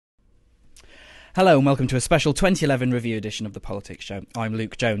Hello and welcome to a special 2011 review edition of The Politics Show. I'm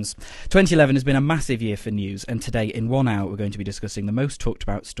Luke Jones. 2011 has been a massive year for news, and today in 1 hour we're going to be discussing the most talked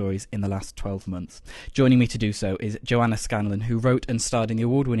about stories in the last 12 months. Joining me to do so is Joanna Scanlon, who wrote and starred in the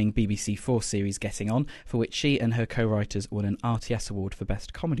award-winning BBC 4 series Getting On, for which she and her co-writers won an RTS award for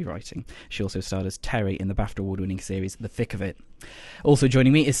Best Comedy Writing. She also starred as Terry in the BAFTA award-winning series The Thick of It. Also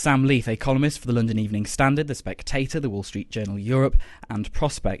joining me is Sam Leith, a columnist for the London Evening Standard, The Spectator, The Wall Street Journal Europe and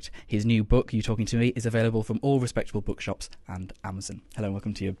Prospect. His new book, You Talking to Me, is available from all respectable bookshops and Amazon. Hello and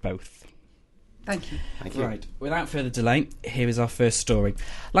welcome to you both. Thank you. Thank you. Right, without further delay, here is our first story.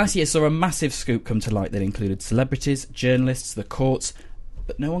 Last year saw a massive scoop come to light that included celebrities, journalists, the courts,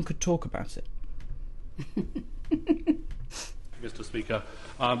 but no one could talk about it. Mr. Speaker,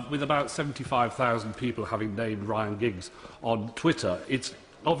 with about 75,000 people having named Ryan Giggs on Twitter, it's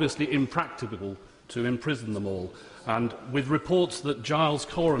obviously impracticable to imprison them all. And with reports that Giles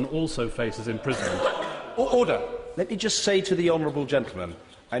Coren also faces imprisonment. Order. Let me just say to the honourable gentleman,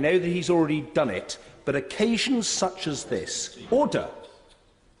 I know that he's already done it, but occasions such as this, order,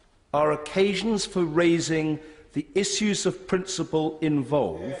 are occasions for raising the issues of principle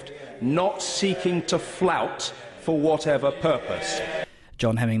involved, not seeking to flout for whatever purpose.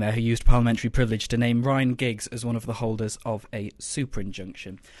 John Hemming there, who used parliamentary privilege to name Ryan Giggs as one of the holders of a super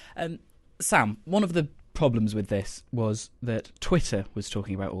injunction. Sam, one of the problems with this was that Twitter was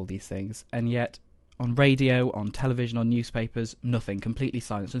talking about all these things, and yet on radio, on television, on newspapers, nothing, completely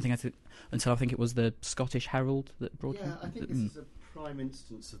silence. Until I think it was the Scottish Herald that brought it. Yeah, I think this is a prime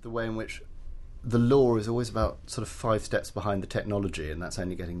instance of the way in which the law is always about sort of 5 steps behind the technology, and that's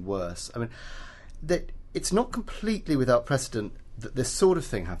only getting worse. I mean, it's not completely without precedent that this sort of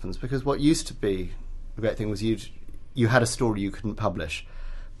thing happens, because what used to be a great thing was you had a story you couldn't publish,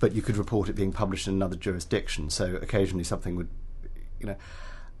 but you could report it being published in another jurisdiction. So occasionally something would,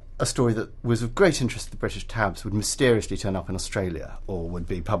 a story that was of great interest to the British tabs would mysteriously turn up in Australia, or would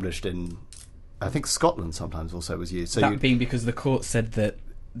be published in, I think, Scotland sometimes also was used. So that being because the court said that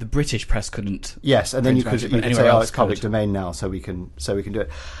the British press couldn't. Yes, and then you could say, it's public could. domain now, so we can do it.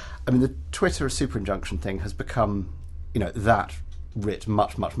 I mean, the Twitter super injunction thing has become, that writ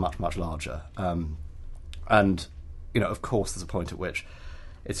much, much, much, much larger. And, of course, there's a point at which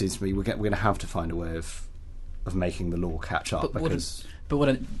it seems to me we're going to have to find a way of making the law catch up. But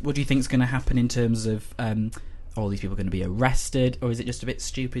what do you think is going to happen in terms of all these people going to be arrested, or is it just a bit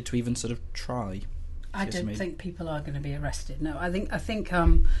stupid to even sort of try? I don't think people are going to be arrested. No, I think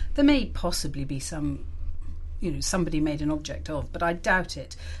there may possibly be some, somebody made an object of, but I doubt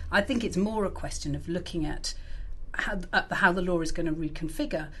it. I think it's more a question of looking at how the law is going to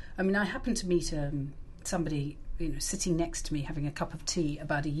reconfigure. I mean, I happened to meet somebody, sitting next to me having a cup of tea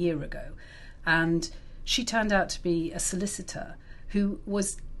about a year ago, and she turned out to be a solicitor who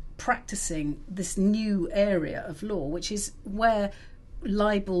was practicing this new area of law, which is where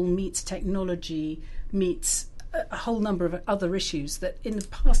libel meets technology meets a whole number of other issues that in the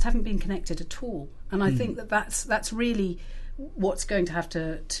past haven't been connected at all. And I think that's really what's going to have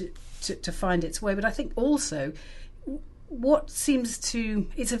to find its way. But I think also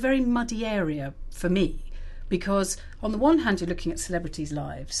it's a very muddy area for me, because on the one hand you're looking at celebrities'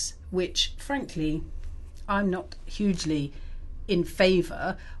 lives, which frankly I'm not hugely in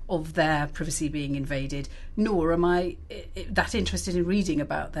favour of their privacy being invaded, nor am I that interested in reading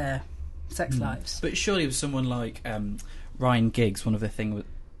about their sex lives. But surely with someone like Ryan Giggs, one of the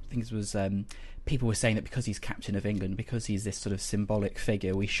things was people were saying that because he's captain of England, because he's this sort of symbolic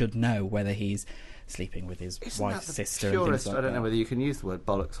figure, we should know whether he's sleeping with his wife's sister and things like that. I don't know whether you can use the word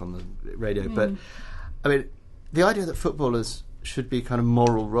bollocks on the radio, but I mean, the idea that footballers should be kind of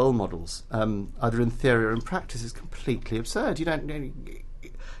moral role models, either in theory or in practice, is completely absurd. You don't,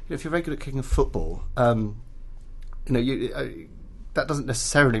 if you're very good at kicking a football, that doesn't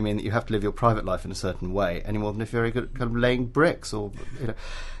necessarily mean that you have to live your private life in a certain way any more than if you're very good at kind of laying bricks or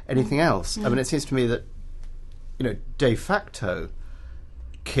anything else. I mean, it seems to me that de facto,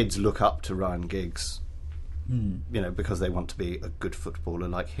 kids look up to Ryan Giggs, because they want to be a good footballer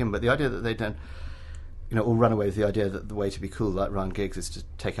like him. But the idea that they don't, or run away with the idea that the way to be cool like Ryan Giggs is to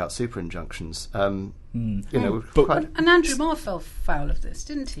take out super injunctions. And Andrew Marr fell foul of this,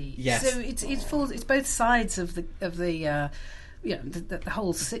 didn't he? Yes. So it's both sides of the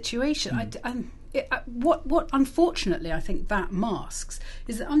whole situation. What unfortunately I think that masks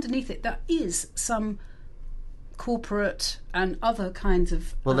is that underneath it there is some corporate and other kinds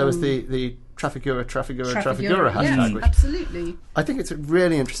of. Well, there was the Trafigura hashtag. Yes, absolutely. I think it's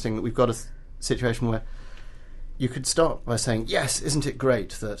really interesting that we've got a situation where you could start by saying, yes, isn't it great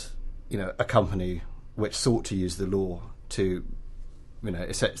that a company which sought to use the law to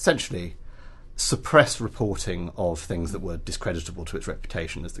essentially suppress reporting of things that were discreditable to its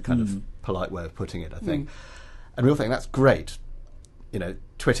reputation, is the kind of polite way of putting it, I think. And we all think that's great.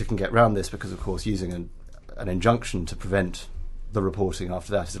 Twitter can get around this because, of course, using an injunction to prevent the reporting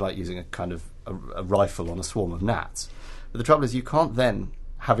after that is like using a kind of a rifle on a swarm of gnats. But the trouble is you can't then,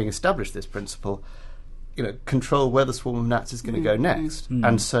 having established this principle, control where the swarm of gnats is going to go next.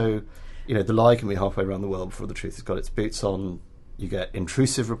 And so, the lie can be halfway around the world before the truth has got its boots on. You get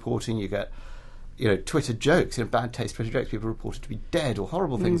intrusive reporting, you get, Twitter jokes, bad taste Twitter jokes, people reported to be dead, or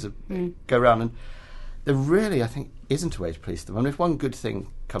horrible things that go around. And there really, I think, isn't a way to police them. I mean, if one good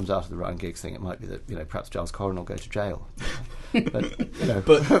thing comes out of the Ryan Giggs thing, it might be that, perhaps Giles Corran will go to jail.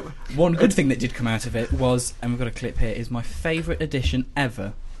 But one good thing that did come out of it was, and we've got a clip here, is my favourite edition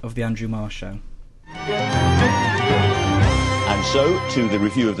ever of the Andrew Marr Show. And so to the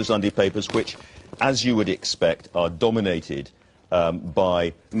review of the Sunday papers, which, as you would expect, are dominated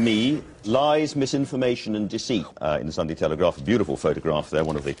by me, lies, misinformation and deceit. In the Sunday Telegraph, a beautiful photograph there,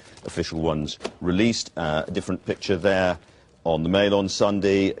 one of the official ones released, a different picture there on the Mail on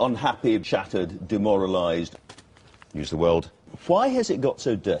Sunday. Unhappy, shattered, demoralised. News of the World. Why has it got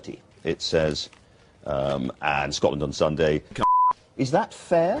so dirty? It says, and Scotland on Sunday. Is that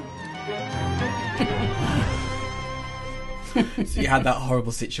fair? So you had that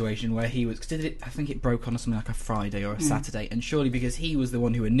horrible situation where he was... I think it broke on something like a Friday or a Saturday, and surely because he was the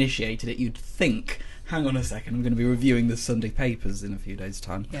one who initiated it, you'd think, hang on a second, I'm going to be reviewing the Sunday papers in a few days'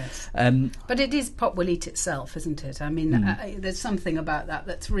 time. Yes. But it is Pop Will Eat itself, isn't it? I mean, there's something about that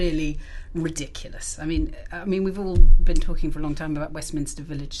that's really ridiculous. I mean, we've all been talking for a long time about Westminster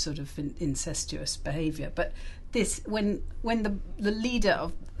Village sort of incestuous behaviour, but this, when the leader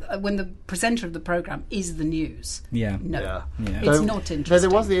of... when the presenter of the programme is the news. Yeah. No. Yeah. It's not interesting. There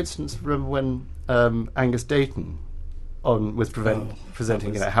was the instance, remember, when Angus Dayton was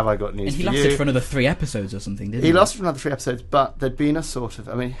presenting, Have I Got News and he for You? lasted for another 3 episodes or something, didn't he? He lasted for another 3 episodes, but there'd been a sort of...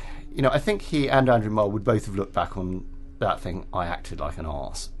 I think he and Andrew Marr would both have looked back on that thing, I acted like an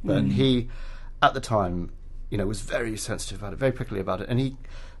arse. But he, at the time, was very sensitive about it, very prickly about it, and he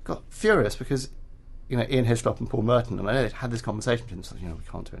got furious because... Ian Hislop and Paul Merton, and I know they'd had this conversation with him, so, we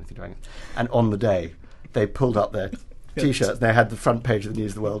can't do anything to Angus. And on the day, they pulled up their T-shirts, and they had the front page of the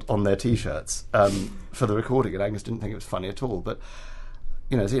News of the World on their T-shirts for the recording, and Angus didn't think it was funny at all. But,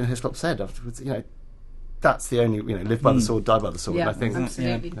 as Ian Hislop said afterwards, that's the only, live by the sword, die by the sword. Yeah, I think,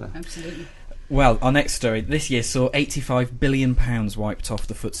 absolutely, absolutely. Well, our next story this year saw £85 billion wiped off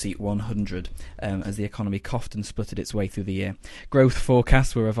the FTSE 100 as the economy coughed and spluttered its way through the year. Growth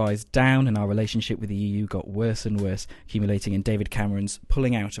forecasts were revised down and our relationship with the EU got worse and worse, accumulating in David Cameron's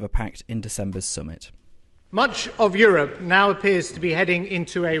pulling out of a pact in December's summit. Much of Europe now appears to be heading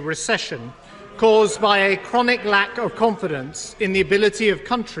into a recession caused by a chronic lack of confidence in the ability of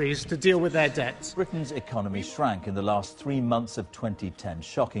countries to deal with their debts. Britain's economy shrank in the last 3 months of 2010,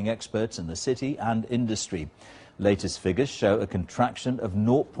 shocking experts in the city and industry. Latest figures show a contraction of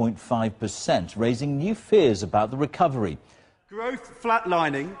 0.5%, raising new fears about the recovery. Growth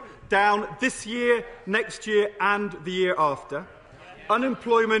flatlining, down this year, next year and the year after.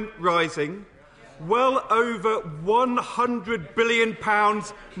 Unemployment rising. Well over £100 billion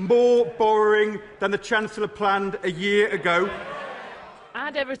more borrowing than the Chancellor planned a year ago.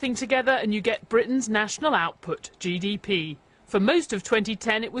 Add everything together and you get Britain's national output, GDP. For most of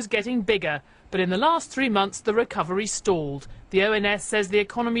 2010 it was getting bigger, but in the last 3 months the recovery stalled. The ONS says the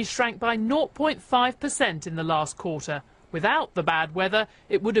economy shrank by 0.5% in the last quarter. Without the bad weather,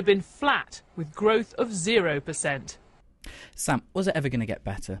 it would have been flat, with growth of 0%. Sam, was it ever going to get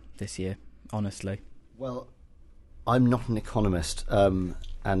better this year? Honestly. Well, I'm not an economist, and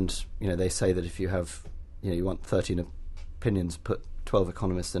they say that if you have, you want 13 opinions, put 12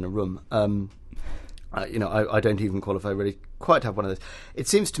 economists in a room. I don't even qualify really quite to have one of those. It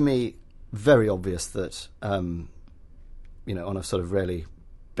seems to me very obvious that, on a sort of really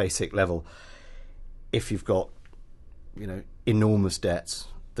basic level, if you've got, enormous debts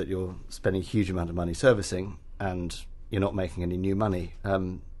that you're spending a huge amount of money servicing, and you're not making any new money.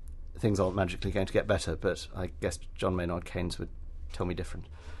 Things aren't magically going to get better, but I guess John Maynard Keynes would tell me different.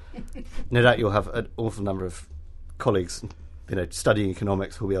 No doubt you'll have an awful number of colleagues, studying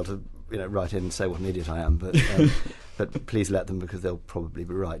economics who'll be able to, write in and say what an idiot I am, but but please let them, because they'll probably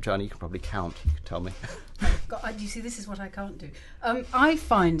be right. Johnny, you can probably count. You can tell me. God, you see, this is what I can't do. I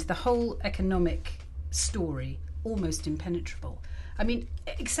find the whole economic story almost impenetrable. I mean,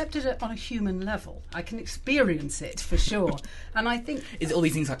 accepted it on a human level. I can experience it for sure. And I think... Is it all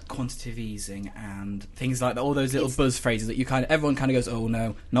these things like quantitative easing and things like that, all those little buzz phrases that everyone kind of goes, oh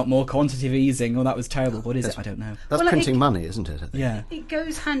no, not more quantitative easing, oh that was terrible. What is it? I don't know. That's printing money, isn't it? I think. Yeah. It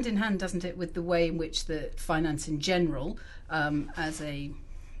goes hand in hand, doesn't it, with the way in which the finance in general, as a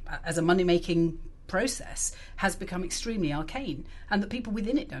money-making process, has become extremely arcane, and that people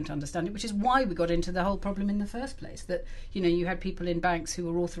within it don't understand it, which is why we got into the whole problem in the first place, that you had people in banks who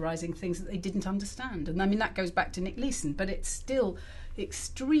were authorising things that they didn't understand. And I mean, that goes back to Nick Leeson, but it's still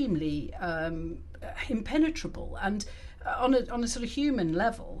extremely impenetrable. And on a sort of human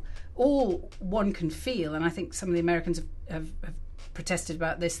level, all one can feel, and I think some of the Americans have protested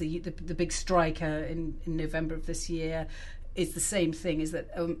about this, the big strike in November of this year, is the same thing, is that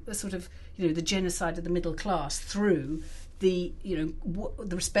a sort of the genocide of the middle class through the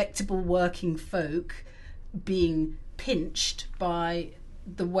the respectable working folk being pinched by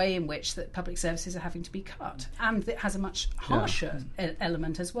the way in which that public services are having to be cut, and it has a much harsher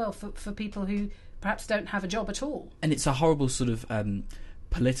element as well for people who perhaps don't have a job at all. And it's a horrible sort of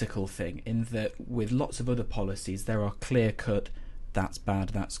political thing, in that with lots of other policies there are clear cut, that's bad,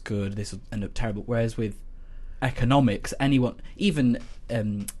 that's good, this will end up terrible, whereas with economics, anyone, even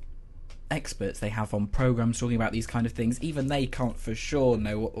experts they have on programs talking about these kind of things, even they can't for sure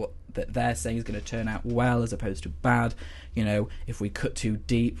know what that they're saying is going to turn out well as opposed to bad. If we cut too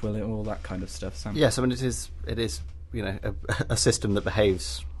deep, all that kind of stuff. Sam? Yes, I mean it is a system that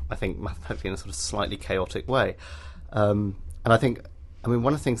behaves, I think, mathematically in a sort of slightly chaotic way, and I think, I mean,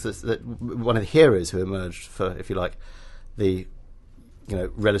 one of the things that one of the heroes who emerged for, if you like, the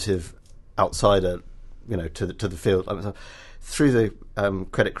relative outsider to the field. I mean, through the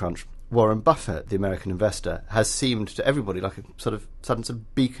credit crunch, Warren Buffett, the American investor, has seemed to everybody like a sort of sudden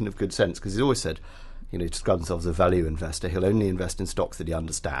beacon of good sense, because he's always said, he describes himself as a value investor. He'll only invest in stocks that he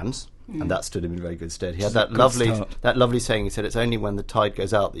understands, and that stood him in very good stead. He had that lovely saying. He said, "It's only when the tide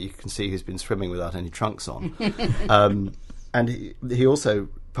goes out that you can see who's been swimming without any trunks on." And he also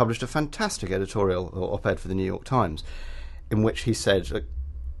published a fantastic editorial or op-ed for the New York Times, in which he said, "Look,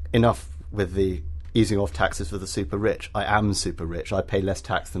 enough with the easing off taxes for the super rich. I am super rich. I pay less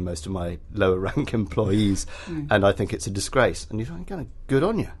tax than most of my lower rank employees, and I think it's a disgrace." And you're kind of good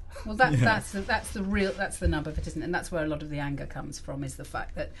on you. Well, that's the nub of it, isn't it? And that's where a lot of the anger comes from, is the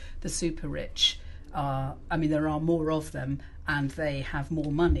fact that the super rich are, I mean, there are more of them, and they have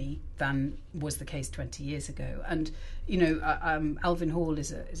more money than was the case 20 years ago. And Alvin Hall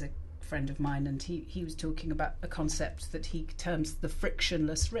is a friend of mine, and he was talking about a concept that he terms the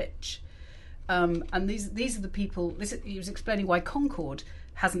frictionless rich. And these are the people. He was explaining why Concorde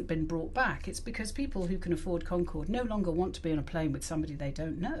hasn't been brought back. It's because people who can afford Concorde no longer want to be on a plane with somebody they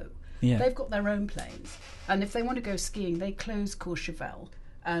don't know. Yeah. They've got their own planes, and if they want to go skiing, they close Courchevel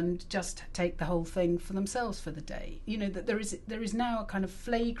and just take the whole thing for themselves for the day. That there is now a kind of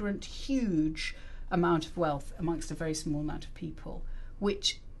flagrant, huge amount of wealth amongst a very small amount of people,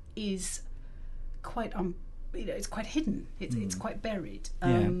 which is quite it's quite hidden. It's quite buried.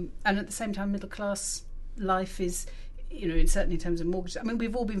 And at the same time, middle class life is, certainly in terms of mortgage. I mean,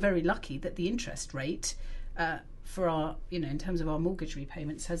 we've all been very lucky that the interest rate for our, in terms of our mortgage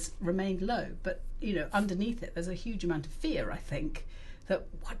repayments, has remained low. But underneath it, there's a huge amount of fear. I think that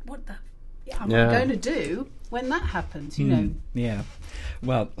what am I going to do when that happens? Yeah.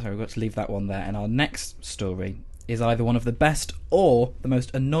 Well, sorry, we've got to leave that one there. And our next story is either one of the best or the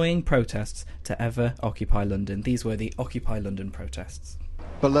most annoying protests to ever occupy London. These were the Occupy London protests.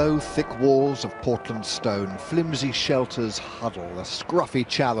 Below thick walls of Portland stone, flimsy shelters huddle, a scruffy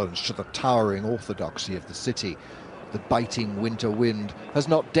challenge to the towering orthodoxy of the city. The biting winter wind has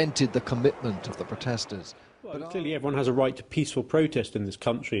not dented the commitment of the protesters. Well, clearly everyone has a right to peaceful protest in this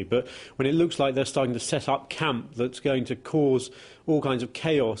country, but when it looks like they're starting to set up camp that's going to cause all kinds of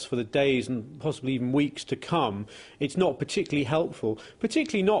chaos for the days and possibly even weeks to come, it's not particularly helpful,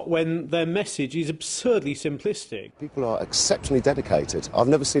 particularly not when their message is absurdly simplistic. People are exceptionally dedicated. I've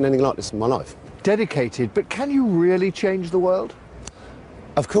never seen anything like this in my life. Dedicated, but can you really change the world?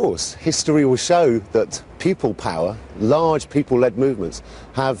 Of course. History will show that people power, large people-led movements,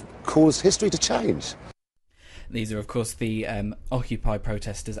 have caused history to change. These are, of course, the Occupy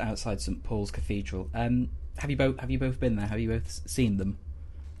protesters outside St Paul's Cathedral. Have you both been there? Have you both seen them?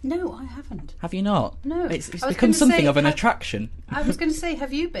 No, I haven't. Have you not? No. It's become something of an attraction. I was going to say,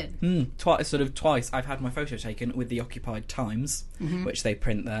 have you been? Twice. I've had my photo taken with the Occupied Times, which they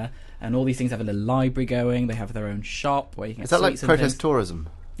print there, and all these things have a little library going. They have their own shop where you can. Is that like protest tourism?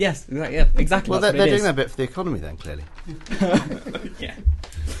 Yes, exactly. Yeah, exactly. Well, they're doing that bit for the economy then, clearly. Yeah.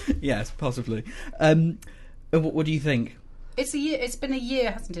 Yes, possibly. What do you think? It's a year. It's been a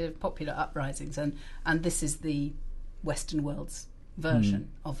year, hasn't it, of popular uprisings, and this is the Western world's version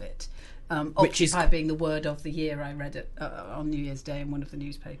of it. Which Occupy is being the word of the year. I read it on New Year's Day in one of the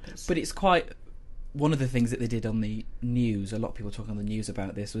newspapers. But it's quite... One of the things that they did on the news, a lot of people talking on the news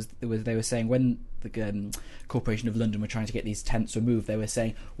about this, was they were saying when the Corporation of London were trying to get these tents removed, they were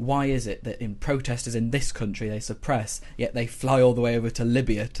saying, why is it that in protesters in this country they suppress, yet they fly all the way over to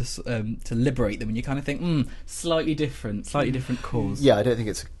Libya to liberate them? And you kind of think, slightly different cause. Yeah, I don't think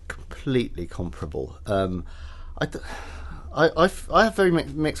it's completely comparable. I have very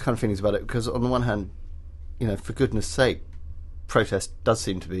mixed kind of feelings about it, because on the one hand, for goodness sake, protest does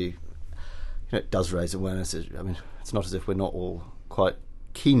seem to be... it does raise awareness. I mean, it's not as if we're not all quite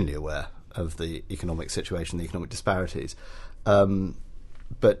keenly aware of the economic situation, the economic disparities.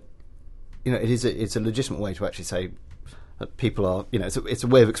 But, it's a legitimate way to actually say that people are, it's a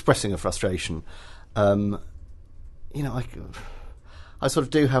way of expressing a frustration. I sort of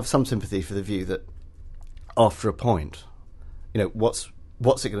do have some sympathy for the view that after a point, what's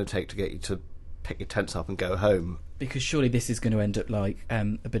it going to take to get you to pick your tents up and go home? Because surely this is going to end up like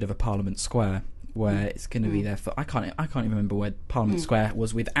a bit of a Parliament Square, where it's going to be there for... I can't even remember where Parliament Square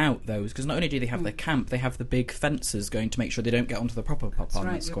was without those, because not only do they have the camp, they have the big fences going to make sure they don't get onto the proper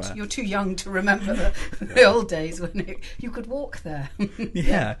Parliament Square. You're too young to remember the old days when you could walk there.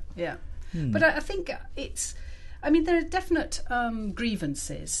 Yeah. But I think it's... I mean, there are definite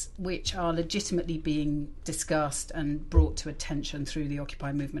grievances which are legitimately being discussed and brought to attention through the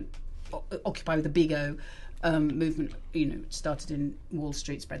Occupy movement, Occupy with a big O, movement, started in Wall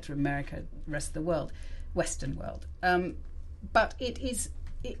Street, spread through America, the rest of the world, Western world. But it's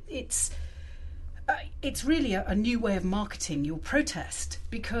really a new way of marketing your protest,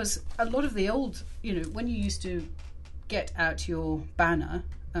 because a lot of the old, when you used to get out your banner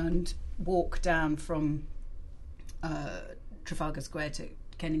and walk down from Trafalgar Square to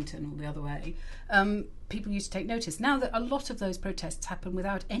Kennington or the other way, people used to take notice. Now that a lot of those protests happen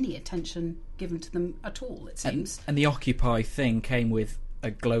without any attention given to them at all, it seems. And the Occupy thing came with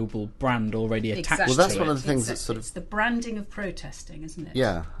a global brand already attached to it. Well, that's one of the things that's it's the branding of protesting, isn't it?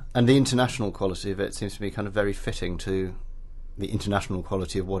 Yeah, and the international quality of it seems to be kind of very fitting to the international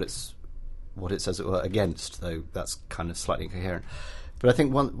quality of what it's, as it were, against, though that's kind of slightly incoherent. But I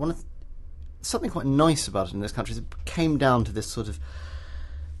think one of something quite nice about it in this country is it came down to this sort of...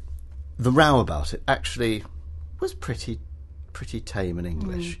 The row about it actually was pretty tame and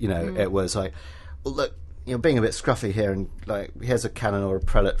English. It was like, well, look, being a bit scruffy here, and like, here's a canon or a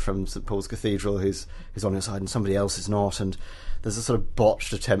prelate from St Paul's Cathedral who's on your side and somebody else is not, and there's a sort of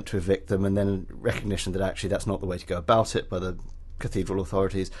botched attempt to evict them, and then recognition that actually that's not the way to go about it by the cathedral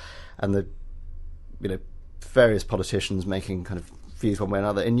authorities, and the various politicians making kind of views one way or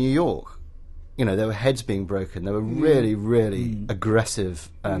another. In New York, there were heads being broken. There were really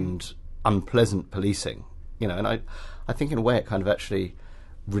aggressive and unpleasant policing, and I think in a way it kind of actually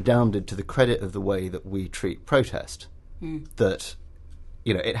redounded to the credit of the way that we treat protest, that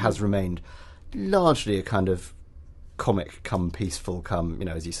it has remained largely a kind of comic come peaceful come,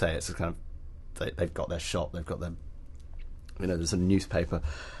 as you say, it's a kind of they've got their shop, they've got their there's a newspaper,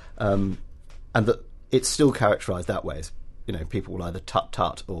 and that it's still characterised that way. People will either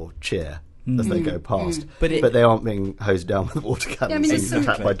tut or cheer as they go past, but they aren't being hosed down with water cannons and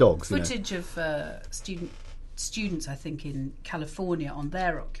attacked by dogs. Footage of students, I think, in California on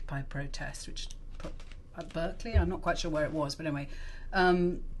their Occupy protest, which at Berkeley, I'm not quite sure where it was, but anyway,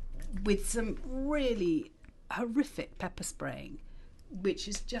 with some really horrific pepper spraying, which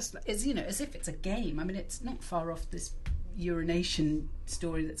is just as if it's a game. I mean, it's not far off this urination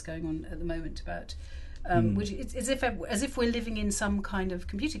story that's going on at the moment about. Which it's as if we're living in some kind of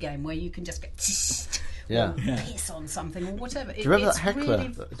computer game where you can just go piss on something or whatever. Do you remember that heckler? I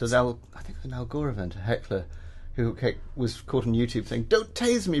think it was an Al Gore event. A heckler who was caught on YouTube saying, "Don't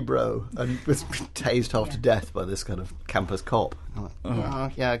tase me, bro," and was tased half to death by this kind of campus cop. I'm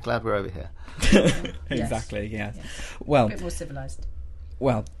like, yeah, glad we're over here. Exactly. Yes. Well, a bit more civilised.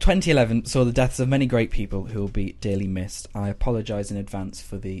 Well, 2011 saw the deaths of many great people who will be dearly missed. I apologise in advance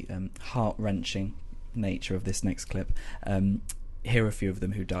for the heart-wrenching nature of this next clip. Here are a few of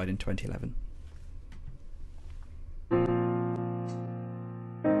them who died in 2011.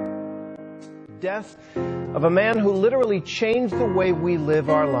 Death of a man who literally changed the way we live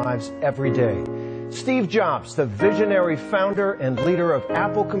our lives every day. Steve Jobs, the visionary founder and leader of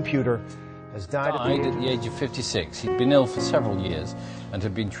Apple Computer, has died at the age of 56. He'd been ill for several years and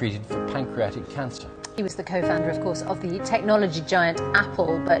had been treated for pancreatic cancer. He was the co-founder, of course, of the technology giant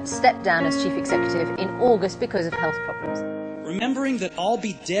Apple, but stepped down as chief executive in August because of health problems. Remembering that I'll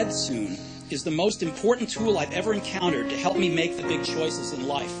be dead soon is the most important tool I've ever encountered to help me make the big choices in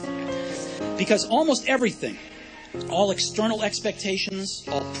life. Because almost everything, all external expectations,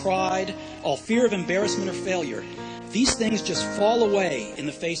 all pride, all fear of embarrassment or failure, these things just fall away in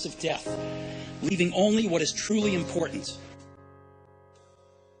the face of death, leaving only what is truly important.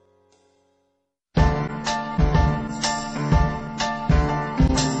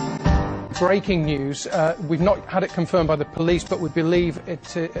 Breaking news. We've not had it confirmed by the police, but we believe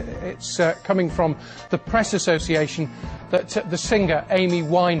it's coming from the Press Association that the singer Amy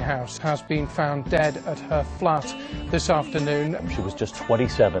Winehouse has been found dead at her flat this afternoon. She was just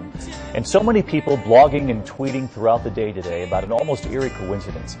 27. And so many people blogging and tweeting throughout the day today about an almost eerie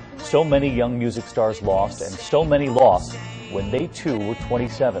coincidence. So many young music stars lost, and so many lost when they too were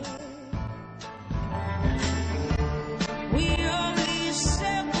 27.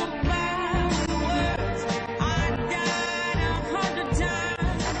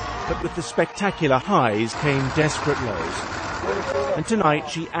 But with the spectacular highs came desperate lows. And tonight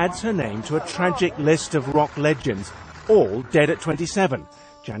she adds her name to a tragic list of rock legends, all dead at 27.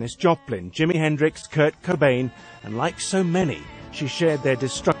 Janis Joplin, Jimi Hendrix, Kurt Cobain, and like so many, she shared their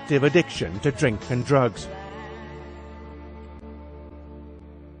destructive addiction to drink and drugs.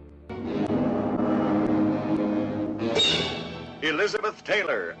 Elizabeth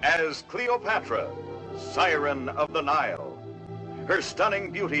Taylor as Cleopatra, Siren of the Nile. Her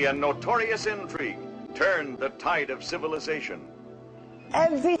stunning beauty and notorious intrigue turned the tide of civilization.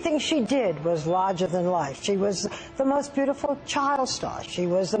 Everything she did was larger than life. She was the most beautiful child star. She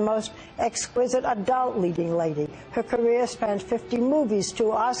was the most exquisite adult leading lady. Her career spanned 50 movies, 2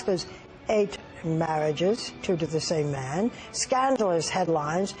 Oscars, 8 marriages, 2 to the same man, scandalous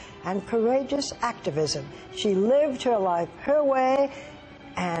headlines, and courageous activism. She lived her life her way,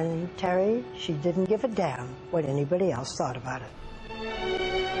 and Terry, she didn't give a damn what anybody else thought about it.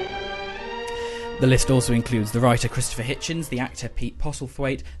 The list also includes the writer Christopher Hitchens, the actor Pete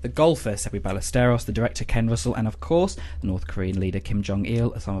Postlethwaite, the golfer Seve Ballesteros, the director Ken Russell, and of course the North Korean leader Kim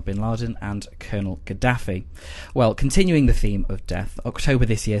Jong-il, Osama bin Laden and Colonel Gaddafi. Well, continuing the theme of death, October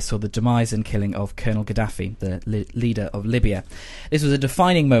this year saw the demise and killing of Colonel Gaddafi, the leader of Libya. This was a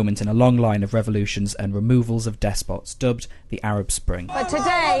defining moment in a long line of revolutions and removals of despots, dubbed the Arab Spring. But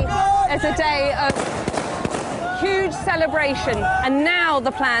today is a day of huge celebration, and now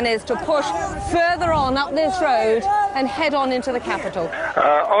the plan is to push further on up this road and head on into the capital.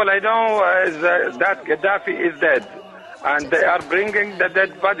 All I know is that Gaddafi is dead, and they are bringing the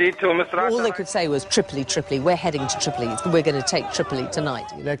dead body to Misrata. All they could say was Tripoli, Tripoli, we're heading to Tripoli, we're going to take Tripoli tonight.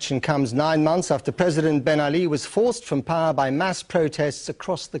 The election comes 9 months after President Ben Ali was forced from power by mass protests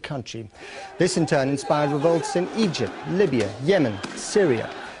across the country. This in turn inspired revolts in Egypt, Libya, Yemen, Syria.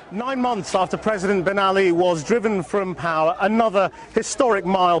 9 months after President Ben Ali was driven from power, another historic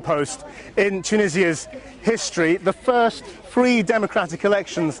milepost in Tunisia's history, the first free democratic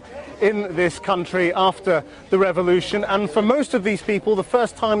elections in this country after the revolution, and for most of these people, the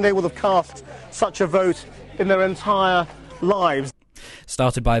first time they will have cast such a vote in their entire lives.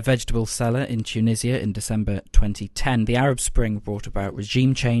 Started by a vegetable seller in Tunisia in December 2010, the Arab Spring brought about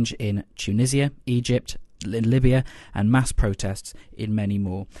regime change in Tunisia, Egypt, in Libya, and mass protests in many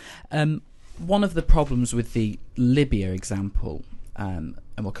more. One of the problems with the Libya example, and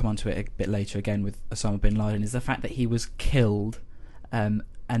we'll come on to it a bit later again with Osama bin Laden, is the fact that he was killed and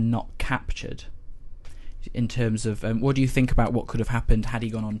not captured. In terms of what do you think about what could have happened had he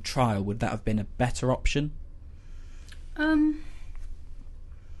gone on trial? Would that have been a better option? For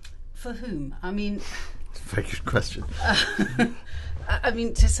whom? I mean, it's a very good question. I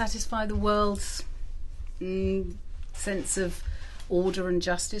mean, to satisfy the world's sense of order and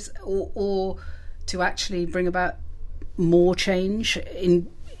justice, or to actually bring about more change in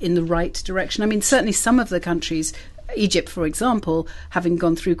the right direction. I mean, certainly some of the countries, Egypt, for example, having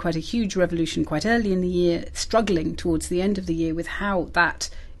gone through quite a huge revolution quite early in the year, struggling towards the end of the year with how that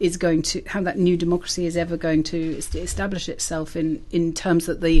new democracy is ever going to establish itself in terms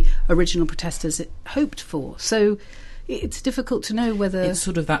that the original protesters hoped for. So it's difficult to know whether it's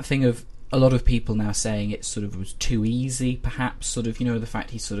sort of that thing of a lot of people now saying it sort of was too easy, perhaps, sort of, the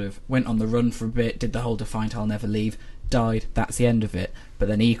fact he sort of went on the run for a bit, did the whole defiant I'll never leave, died, that's the end of it. But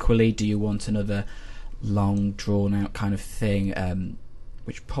then equally, do you want another long, drawn-out kind of thing,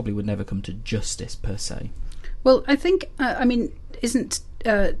 which probably would never come to justice, per se? Well, I think, isn't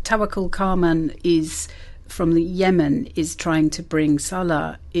Tawakkol Karman is from the Yemen is trying to bring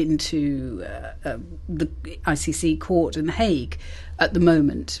Salah into the ICC court in The Hague at the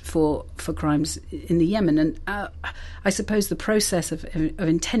moment for crimes in the Yemen. And I suppose the process of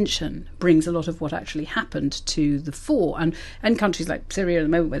intention brings a lot of what actually happened to the fore. And countries like Syria at the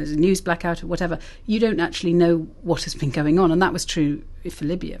moment, where there's a news blackout or whatever, you don't actually know what has been going on. And that was true for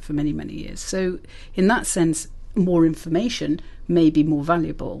Libya for many, many years. So in that sense, more information may be more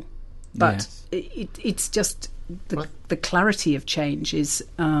valuable. But it's just the clarity of change is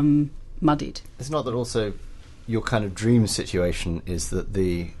muddied. It's not that also your kind of dream situation is that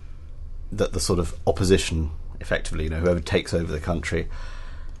the sort of opposition, effectively, whoever takes over the country,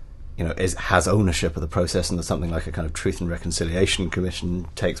 has ownership of the process, and there's something like a kind of Truth and Reconciliation Commission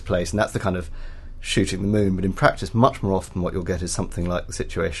takes place, and that's the kind of shooting the moon. But in practice, much more often what you'll get is something like the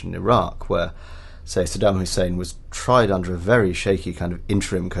situation in Iraq, where, say, Saddam Hussein was tried under a very shaky kind of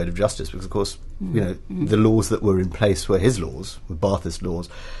interim code of justice, because, of course, the laws that were in place were his laws, were Ba'athist laws.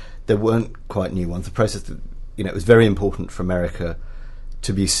 There weren't quite new ones. The process, it was very important for America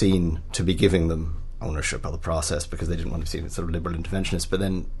to be seen to be giving them ownership of the process, because they didn't want to be seen as sort of liberal interventionists. But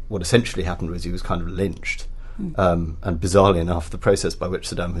then what essentially happened was he was kind of lynched. And bizarrely enough, the process by which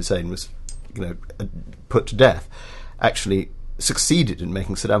Saddam Hussein was, put to death actually succeeded in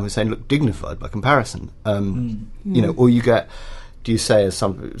making Saddam Hussein look dignified by comparison. Or you get, do you say, as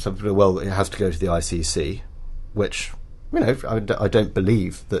some people, well, it has to go to the ICC, which, I don't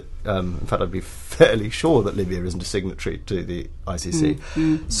believe that, in fact, I'd be fairly sure that Libya isn't a signatory to the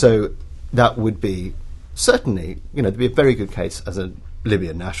ICC. So that would be, certainly, there'd be a very good case as a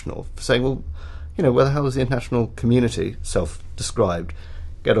Libyan national for saying, well, where the hell is the international community, self-described,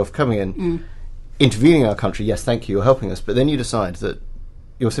 get off coming in, intervening in our country, yes, thank you, you're helping us, but then you decide that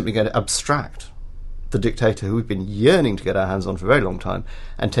you're simply going to abstract the dictator who we've been yearning to get our hands on for a very long time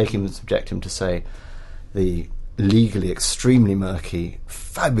and take him and subject him to, say, the legally extremely murky,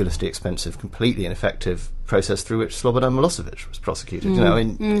 fabulously expensive, completely ineffective process through which Slobodan Milosevic was prosecuted.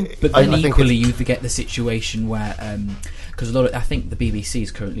 But then equally, you forget the situation where, because I think the BBC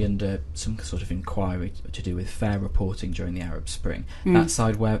is currently under some sort of inquiry to do with fair reporting during the Arab Spring. That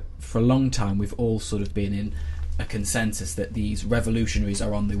side where, for a long time, we've all sort of been in a consensus that these revolutionaries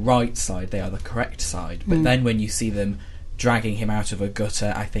are on the right side, they are the correct side. But then when you see them dragging him out of a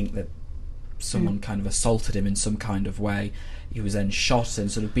gutter, I think that someone kind of assaulted him in some kind of way. He was then shot and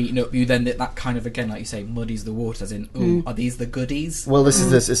sort of beaten up. You then that kind of, again, like you say, muddies the water, as in, are these the goodies? Well, this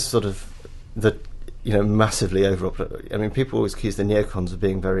is sort of the massively over. I mean, people always accuse the neocons of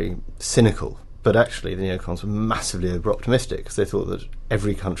being very cynical, but actually the neocons were massively over optimistic, because they thought that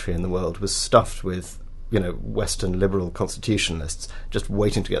every country in the world was stuffed with Western liberal constitutionalists just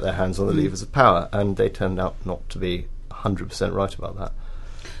waiting to get their hands on the levers of power, and they turned out not to be 100% right about that.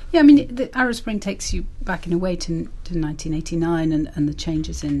 Yeah, I mean, the Arab Spring takes you back in a way to 1989 and the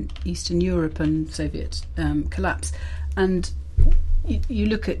changes in Eastern Europe and Soviet collapse. And you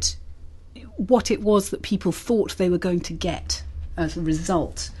look at what it was that people thought they were going to get as a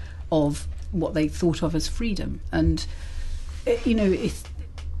result of what they thought of as freedom. And, it's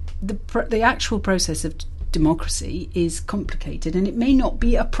the actual process of democracy is complicated, and it may not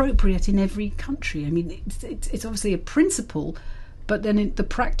be appropriate in every country. I mean, it's obviously a principle, but then the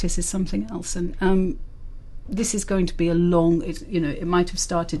practice is something else. And this is going to be a long, it might have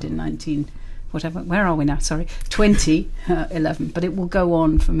started in 2011, but it will go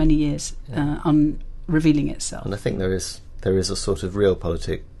on for many years on revealing itself. And I think there is a sort of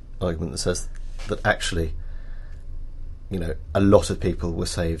realpolitik argument that says that actually, a lot of people were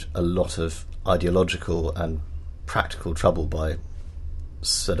saved a lot of ideological and practical trouble by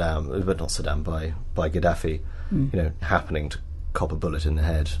Saddam, but not Saddam, by Gaddafi, happening to cop a bullet in the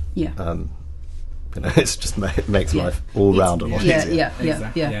head. It's just it makes life all round a lot easier.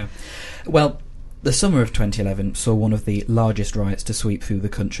 Yeah. Well, the summer of 2011 saw one of the largest riots to sweep through the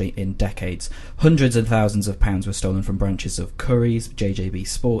country in decades. Hundreds and thousands of pounds were stolen from branches of Currys, JJB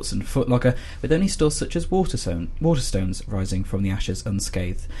Sports and Foot Locker, with only stores such as Waterstones rising from the ashes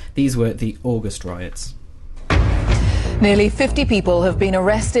unscathed. These were the August riots. Nearly 50 people have been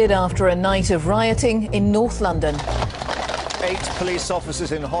arrested after a night of rioting in North London. 8 police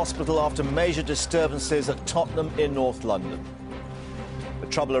officers in hospital after major disturbances at Tottenham in North London. The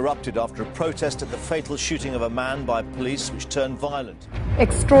trouble erupted after a protest at the fatal shooting of a man by police, which turned violent.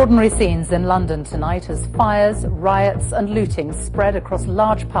 Extraordinary scenes in London tonight as fires, riots and looting spread across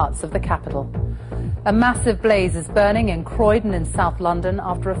large parts of the capital. A massive blaze is burning in Croydon in South London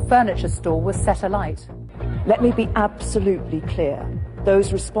after a furniture store was set alight. Let me be absolutely clear.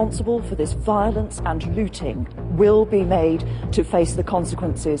 Those responsible for this violence and looting will be made to face the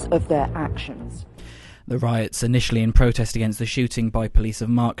consequences of their actions. The riots, initially in protest against the shooting by police of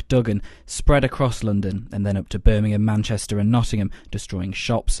Mark Duggan, spread across London and then up to Birmingham, Manchester and Nottingham, destroying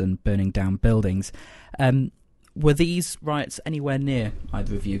shops and burning down buildings. Were these riots anywhere near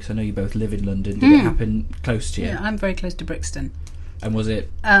either of you? Because I know you both live in London. Did it happen close to you? Yeah, I'm very close to Brixton. And was it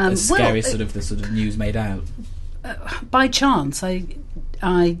as scary as the sort of news made out? By chance, I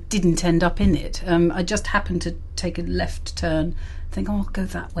didn't end up in it. I just happened to take a left turn, think, I'll go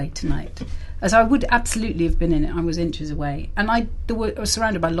that way tonight. As I would absolutely have been in it. I was inches away. And I was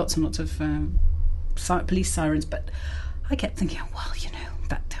surrounded by lots and lots of police sirens, but I kept thinking, well, you know,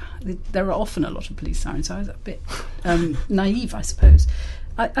 that there are often a lot of police sirens, so I was a bit naive, I suppose.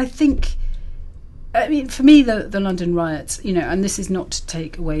 I think, I mean, for me, the London riots, you know, and this is not to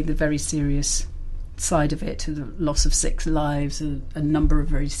take away the very serious side of it, the loss of 6 lives, a number of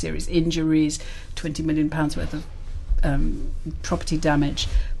very serious injuries, £20 million worth of property damage,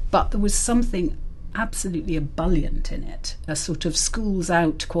 but there was something absolutely ebullient in it, a sort of schools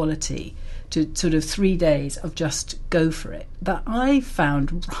out quality to sort of 3 days of just go for it, that I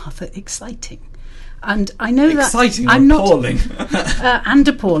found rather exciting. And I know exciting that I'm not appalling. And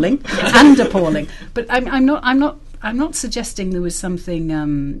appalling, but I'm not suggesting there was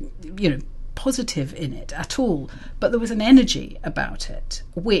something positive in it at all, but there was an energy about it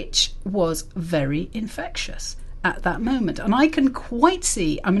which was very infectious at that moment. And I can quite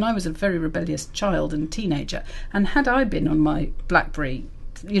see, I mean, I was a very rebellious child and teenager, and had I been on my BlackBerry,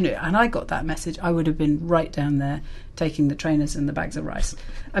 you know, and I got that message, I would have been right down there taking the trainers and the bags of rice.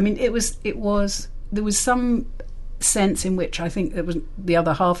 I mean, there was some sense in which I think it was the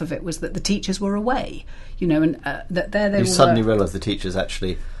other half of it was that the teachers were away, you know, and that there they were. You suddenly realise the teachers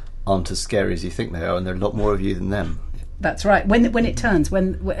actually aren't as scary as you think they are, and there are a lot more of you than them. That's right. When it turns,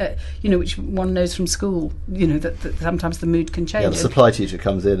 you know, which one knows from school, you know, that sometimes the mood can change. Yeah, the supply teacher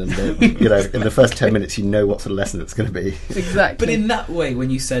comes in, and you know, in the first 10 minutes, you know what sort of lesson it's going to be. Exactly. But in that way,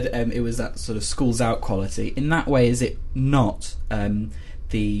 when you said it was that sort of schools out quality, in that way, is it not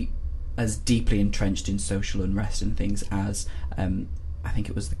as deeply entrenched in social unrest and things as I think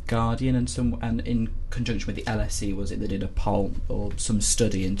it was The Guardian and in conjunction with the LSE, was it, they did a poll or some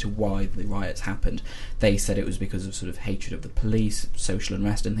study into why the riots happened. They said it was because of sort of hatred of the police, social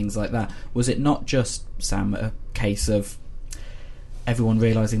unrest and things like that. Was it not just, Sam, a case of everyone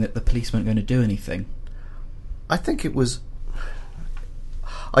realising that the police weren't going to do anything? I think it was...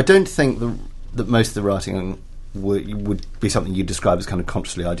 I don't think that most of the rioting would be something you describe as kind of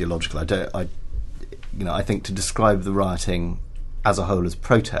consciously ideological. I think to describe the rioting as a whole as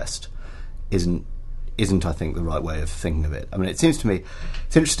protest isn't I think the right way of thinking of it. I mean, it seems to me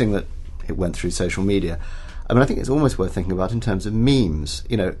it's interesting that it went through social media. I mean, I think it's almost worth thinking about in terms of memes.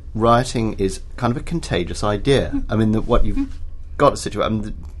 You know, rioting is kind of a contagious idea. I mean, what you've got a situation. I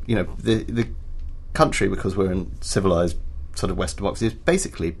mean, you know, the country, because we're in civilised sort of Western democracy, is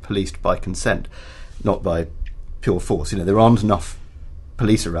basically policed by consent, not by pure force. You know, there aren't enough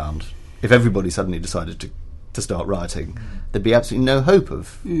police around. If everybody suddenly decided to start rioting, there'd be absolutely no hope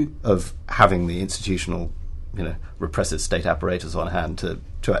of having the institutional, you know, repressive state apparatus on hand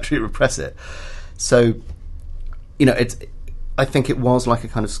to actually repress it. So, you know, I think it was like a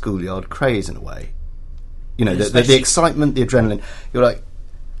kind of schoolyard craze in a way. You know, the excitement, the adrenaline. You're like,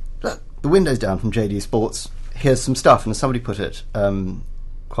 look, the window's down from JD Sports. Here's some stuff, and somebody put it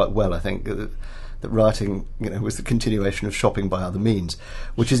quite well, I think, that rioting, you know, was the continuation of shopping by other means,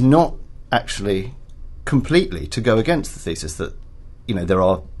 which is not actually completely to go against the thesis that, you know, there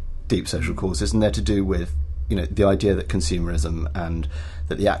are deep social causes, and they're to do with, you know, the idea that consumerism and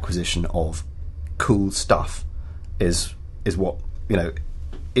that the acquisition of cool stuff is what, you know,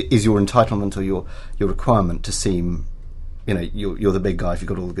 is your entitlement or your requirement to seem, you know, you're the big guy if you've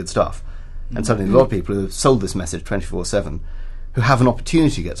got all the good stuff. And suddenly a lot of people who have sold this message 24/7 who have an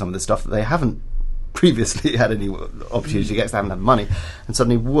opportunity to get some of the stuff that they haven't previously had any opportunity to get, because they haven't had money, and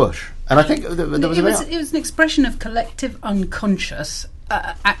suddenly whoosh. And I think there was it was an expression of collective unconscious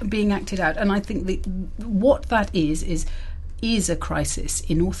being acted out, and I think what that is a crisis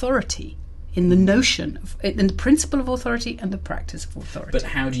in authority, in the notion in the principle of authority and the practice of authority. But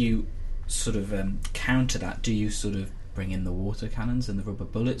how do you sort of counter that? Do you sort of bring in the water cannons and the rubber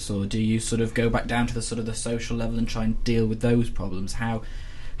bullets, or do you sort of go back down to the sort of the social level and try and deal with those problems? How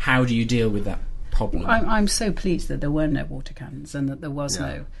do you deal with that problem? I'm so pleased that there were no water cannons and that there was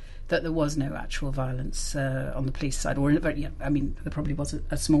no actual violence on the police side. Or I mean, there probably was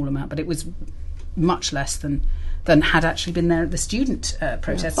a small amount, but it was much less than had actually been there at the student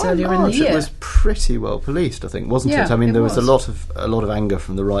protests earlier in the year. It was pretty well policed, I think, wasn't it? I mean, there was a lot of anger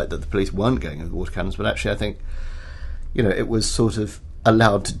from the right that the police weren't going with water cannons, but actually, I think, you know, it was sort of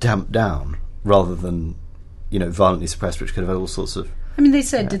allowed to damp down rather than, violently suppressed, which could have had all sorts of... I mean, they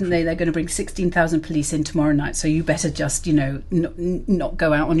said, didn't they, they're going to bring 16,000 police in tomorrow night, so you better just, not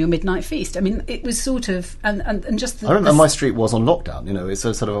go out on your midnight feast. I mean, it was sort of... And just... I remember my street was on lockdown, it's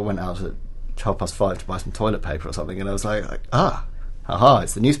sort of I went out at 5:30 to buy some toilet paper or something, and I was like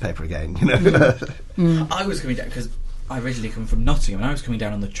it's the newspaper again, I was coming down, because I originally come from Nottingham, and I was coming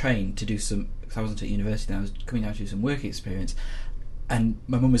down on the train to do some... Because I wasn't at university then, I was coming down to do some work experience, and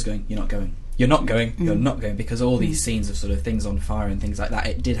my mum was going, you're not going, because all these scenes of sort of things on fire and things like that,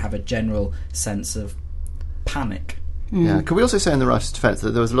 it did have a general sense of panic. Yeah. Could we also say in the writer's defence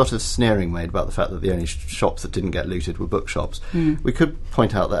that there was a lot of sneering made about the fact that the only shops that didn't get looted were bookshops? We could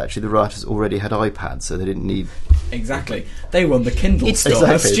point out that actually the writers already had iPads, so they didn't need... Exactly. They won the Kindle store.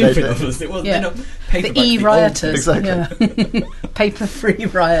 How stupid of us. It wasn't the e-rioters. Exactly. Yeah. Paper-free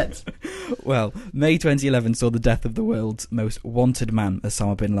riots. Well, May 2011 saw the death of the world's most wanted man,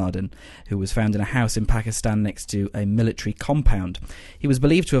 Osama bin Laden, who was found in a house in Pakistan next to a military compound. He was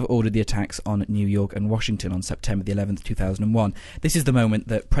believed to have ordered the attacks on New York and Washington on September the 11th, 2001. This is the moment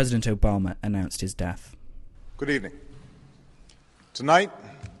that President Obama announced his death. Good evening. Tonight,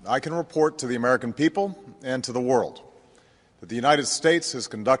 I can report to the American people and to the world that the United States has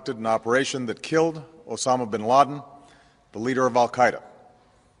conducted an operation that killed Osama bin Laden, the leader of al-Qaeda,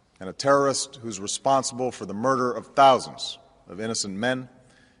 and a terrorist who's responsible for the murder of thousands of innocent men,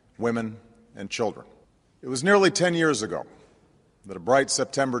 women, and children. It was nearly 10 years ago that a bright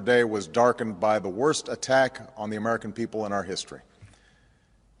September day was darkened by the worst attack on the American people in our history.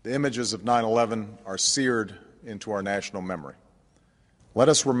 The images of 9/11 are seared into our national memory. Let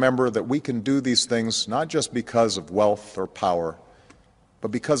us remember that we can do these things not just because of wealth or power, but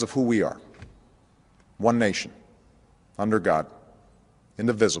because of who we are. One nation, under God,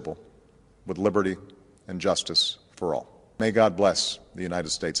 indivisible, with liberty and justice for all. May God bless the United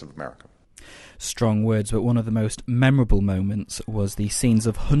States of America. Strong words, but one of the most memorable moments was the scenes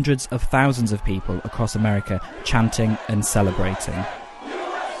of hundreds of thousands of people across America chanting and celebrating.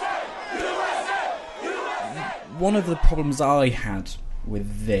 One of the problems I had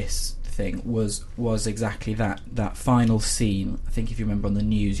with this thing was exactly that final scene. I think if you remember on the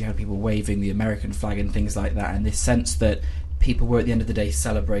news, you had people waving the American flag and things like that, and this sense that people were at the end of the day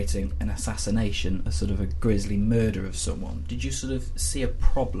celebrating an assassination, a sort of a grisly murder of someone. Did you sort of see a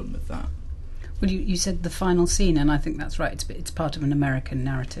problem with that? Well, you said the final scene, and I think that's right. It's part of an American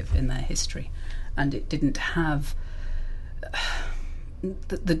narrative in their history, and it didn't have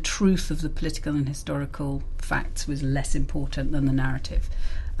the truth of the political and historical facts was less important than the narrative.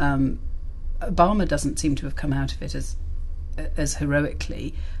 Obama doesn't seem to have come out of it as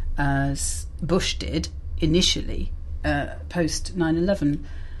heroically as Bush did initially post 9/11.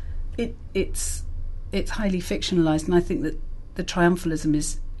 It's highly fictionalized, and I think that the triumphalism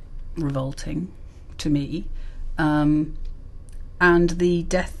is revolting to me, and the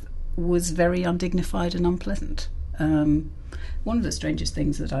death was very undignified and unpleasant. One of the strangest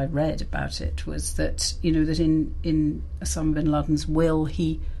things that I read about it was that, that in Osama bin Laden's will,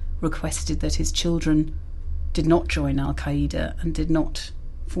 he requested that his children did not join Al-Qaeda and did not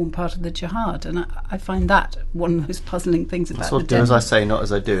form part of the jihad. And I find that one of the most puzzling things about the do as I say, not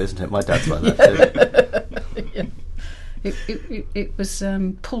as I do, isn't it? My dad's like that too. Yeah. It was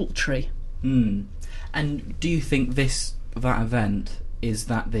paltry. And do you think that event is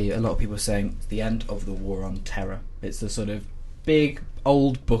that a lot of people are saying it's the end of the war on terror? It's the sort of big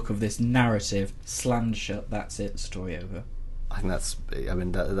old book of this narrative, slammed shut, that's it, story over. I think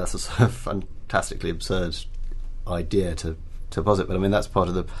that's a sort of fantastically absurd idea to posit, but I mean that's part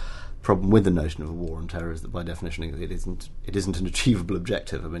of the problem with the notion of a war on terror, is that by definition it isn't an achievable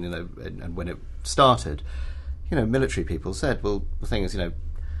objective. I mean, and when it started, military people said, well, the thing is,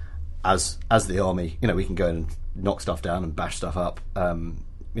 as the army, we can go in and knock stuff down and bash stuff up,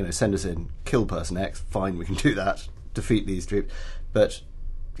 send us in, kill person X, fine, we can do that, defeat these troops, but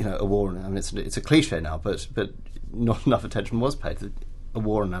a war, I mean, it's a cliche now, but not enough attention was paid. A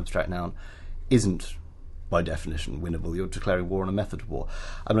war on an abstract noun isn't by definition winnable. You're declaring war on a method of war.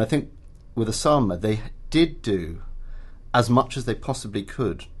 I mean, I think with Osama they did do as much as they possibly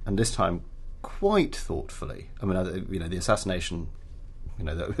could, and this time quite thoughtfully. I mean, the assassination,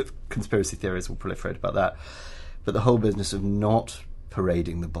 the conspiracy theories will proliferate about that, but the whole business of not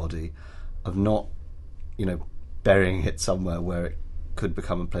parading the body, of not, burying it somewhere where it could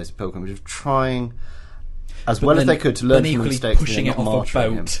become a place of pilgrimage, of trying as well as they could to learn from the mistakes. Pushing it off a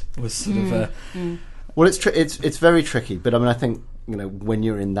boat was sort of a... Well, it's very tricky, but I mean, I think, when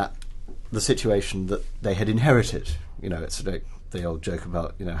you're in the situation that they had inherited, it's like the old joke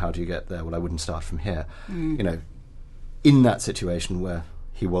about, how do you get there? Well, I wouldn't start from here. In that situation where,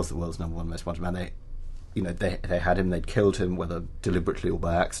 he was the world's #1 most wanted man. They had him, they'd killed him, whether deliberately or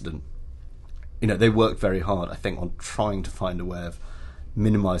by accident. They worked very hard, I think, on trying to find a way of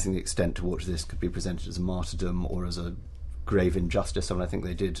minimising the extent to which this could be presented as a martyrdom or as a grave injustice. I think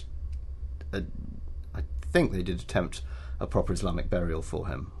they did. Attempt a proper Islamic burial for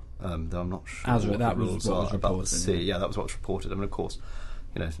him, though I'm not sure. That was what was reported. Yeah, that was what's reported. Of course,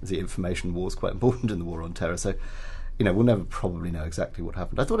 the information war is quite important in the war on terror. So, we'll never probably know exactly what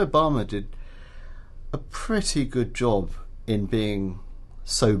happened. I thought Obama did a pretty good job in being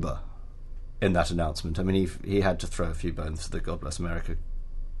sober in that announcement. He had to throw a few bones to the God Bless America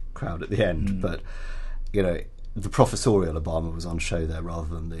crowd at the end, but the professorial Obama was on show there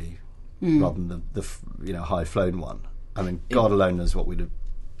rather than the high flown one. God alone knows what we'd have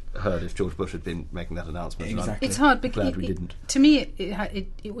heard if George Bush had been making that announcement. Exactly. It's hard because we didn't. To me,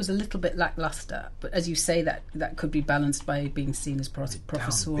 it was a little bit lackluster. But as you say, that could be balanced by being seen as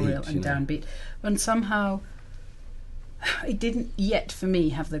professorial and downbeat, and somehow it didn't yet, for me,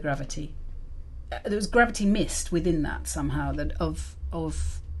 have the gravity. There was gravity missed within that somehow, that of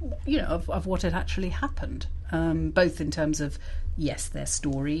what had actually happened, both in terms of their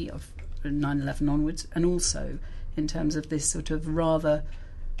story of 9/11 onwards, and also in terms of this sort of rather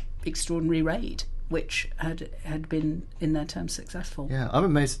extraordinary raid, which had been in their terms successful. Yeah, I'm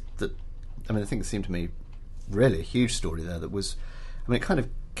amazed that. I think it seemed to me really a huge story there that was. It kind of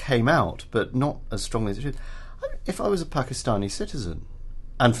came out, but not as strongly as it should. If I was a Pakistani citizen,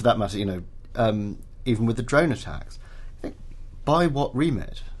 and for that matter, even with the drone attacks, I think, by what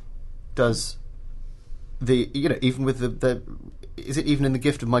remit does even with the is it even in the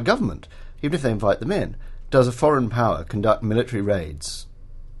gift of my government, even if they invite them in, does a foreign power conduct military raids,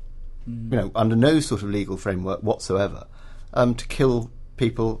 under no sort of legal framework whatsoever, to kill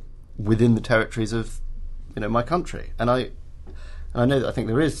people within the territories of, my country? And I know that I think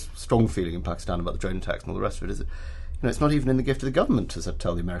there is strong feeling in Pakistan about the drone attacks and all the rest of it, is that, it's not even in the gift of the government to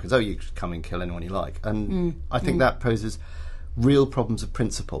tell the Americans, you can come and kill anyone you like. And I think that poses real problems of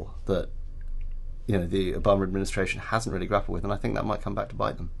principle that, the Obama administration hasn't really grappled with, and I think that might come back to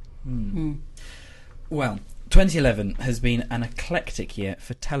bite them. Well, 2011 has been an eclectic year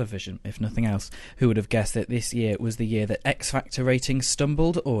for television, if nothing else. Who would have guessed that this year was the year that X Factor ratings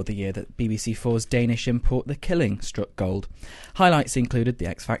stumbled, or the year that BBC4's Danish import The Killing struck gold? Highlights included The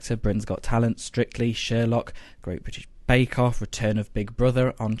X Factor, Britain's Got Talent, Strictly, Sherlock, Great British Bake Off, Return of Big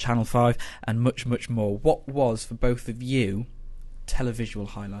Brother on Channel 5, and much, much more. What was, for both of you, televisual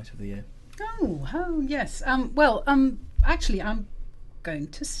highlight of the year? Oh, yes. Actually, I'm going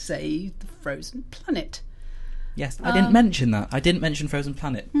to say The Frozen Planet. Yes, I didn't mention that. I didn't mention Frozen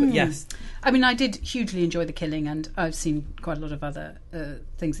Planet, but yes. I did hugely enjoy The Killing, and I've seen quite a lot of other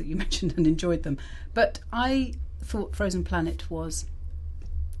things that you mentioned and enjoyed them. But I thought Frozen Planet was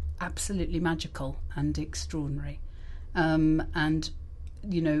absolutely magical and extraordinary. The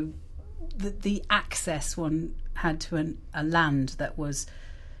access one had to a land that was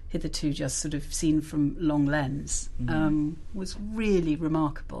hitherto just sort of seen from long lens was really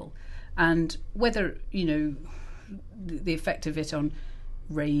remarkable. And whether, the effect of it on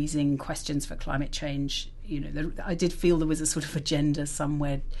raising questions for climate change, I did feel there was a sort of agenda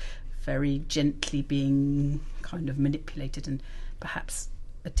somewhere very gently being kind of manipulated and perhaps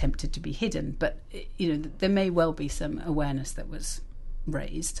attempted to be hidden. But, there may well be some awareness that was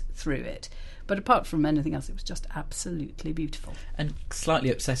raised through it. But apart from anything else, it was just absolutely beautiful. And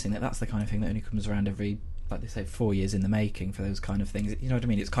slightly upsetting that that's the kind of thing that only comes around every, like they say, 4 years in the making for those kind of things. You know what I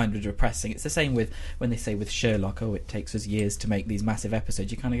mean? It's kind of depressing. It's the same with when they say with Sherlock, it takes us years to make these massive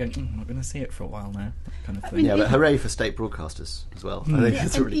episodes. You kind of go, I'm not going to see it for a while now, that kind of thing. But hooray for state broadcasters as well. I think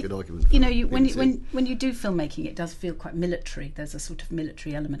it's a really good argument. When you do filmmaking, it does feel quite military. There's a sort of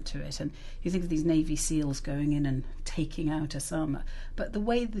military element to it, and you think of these Navy SEALs going in and taking out Osama, but the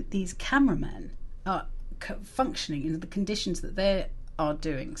way that these cameramen are functioning, the conditions that they are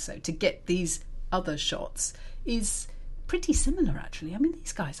doing so to get these other shots is pretty similar, actually.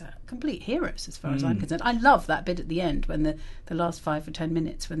 These guys are complete heroes as far as I'm concerned. I love that bit at the end when the last 5 or 10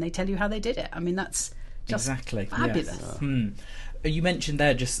 minutes when they tell you how they did it. That's just fabulous. Yes. You mentioned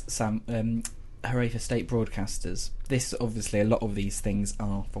there just, Sam, hooray for state broadcasters. This, obviously, a lot of these things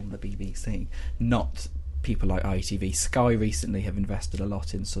are from the BBC, not people like ITV. Sky recently have invested a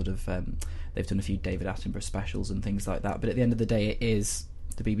lot in sort of they've done a few David Attenborough specials and things like that, but at the end of the day it is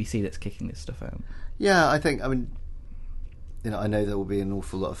the BBC that's kicking this stuff out. Yeah, I think, I know there will be an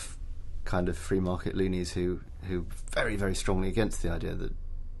awful lot of kind of free market loonies who very, very strongly against the idea that,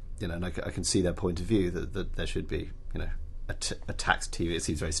 and I can see their point of view that there should be, a taxed TV. It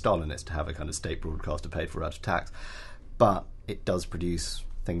seems very Stalinist to have a kind of state broadcaster paid for out of tax. But it does produce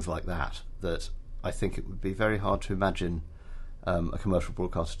things like that I think it would be very hard to imagine a commercial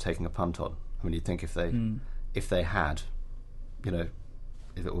broadcaster taking a punt on. I mean, you'd think if they had,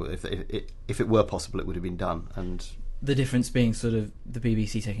 if it were possible, it would have been done. And the difference being sort of the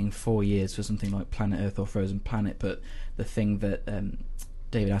BBC taking 4 years for something like Planet Earth or Frozen Planet, but the thing that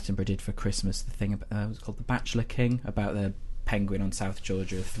David Attenborough did for Christmas, the thing it was called The Bachelor King, about the penguin on South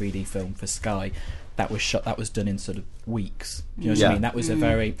Georgia, a 3D film for Sky, that was done in sort of weeks. Do you know what I mean? That was a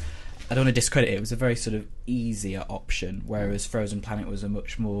very, I don't want to discredit it, it was a very sort of easier option, whereas Frozen Planet was a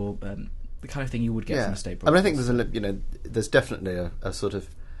much more the kind of thing you would get from a state broadcaster. I mean, I think there's definitely a sort of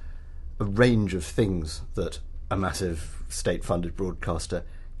a range of things that a massive state-funded broadcaster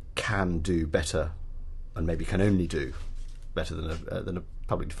can do better, and maybe can only do better than a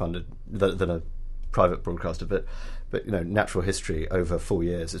publicly funded than a private broadcaster. But natural history over 4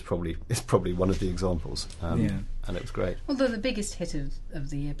 years is probably one of the examples. And it was great. Although the biggest hit of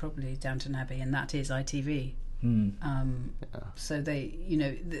the year probably is Downton Abbey, and that is ITV. So they,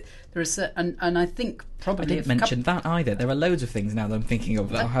 there are certain, and I think probably I didn't mention that either. There are loads of things now that I'm thinking of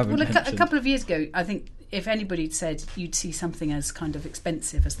that I haven't mentioned. A couple of years ago, I think if anybody had said you'd see something as kind of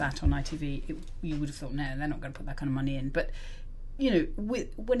expensive as that on ITV, you would have thought, no, they're not going to put that kind of money in. But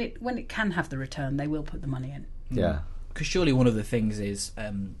when it can have the return, they will put the money in. Yeah, because surely one of the things is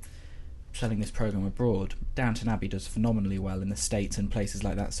selling this programme abroad. Downton Abbey does phenomenally well in the States and places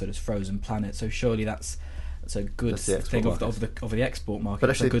like that, so does Frozen Planet. So surely that's a good thing of the export market. But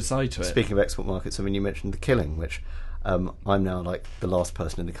actually, it's a good side to it. Speaking of export markets, I mean, you mentioned The Killing, which I'm now like the last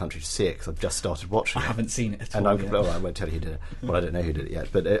person in the country to see it because I've just started watching it. I haven't seen it at all. And I won't tell you who did it. Well, I don't know who did it yet.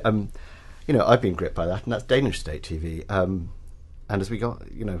 But I've been gripped by that, and that's Danish state TV. And as we got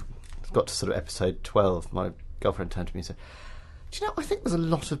to sort of episode 12, my girlfriend turned to me and said, "Do you know? I think there's a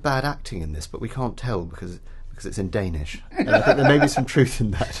lot of bad acting in this, but we can't tell because it's in Danish." And I think there may be some truth in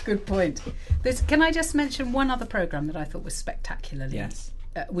that. Good point. Can I just mention one other programme that I thought was spectacularly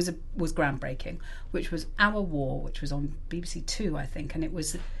was groundbreaking, which was Our War, which was on BBC Two, I think, and it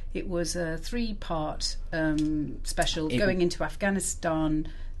was a 3-part special going into Afghanistan,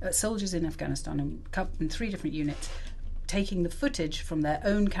 soldiers in Afghanistan in 3 different units, taking the footage from their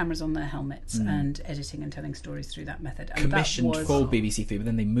own cameras on their helmets and editing and telling stories through that method. And commissioned for BBC Three, but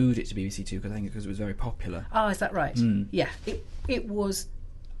then they moved it to BBC Two because it was very popular. Oh, is that right? Yeah, it was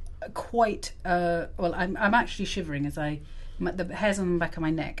quite. Well, I'm actually shivering as the hairs on the back of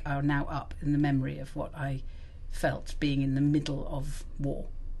my neck are now up in the memory of what I felt being in the middle of war,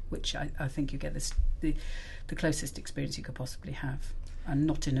 which I think you get the closest experience you could possibly have, and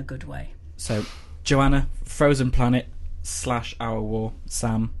not in a good way. So, Joanna, Frozen Planet / Our War.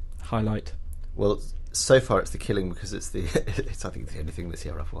 Sam, highlight. Well, so far it's The Killing because it's I think the only thing this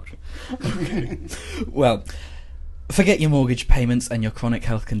year I've watched. Well, forget your mortgage payments and your chronic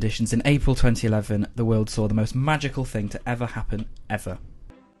health conditions. In April 2011, the world saw the most magical thing to ever happen, ever.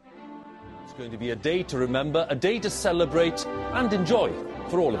 It's going to be a day to remember, a day to celebrate and enjoy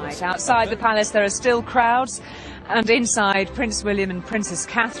for all of us. Outside the palace there are still crowds, and inside, Prince William and Princess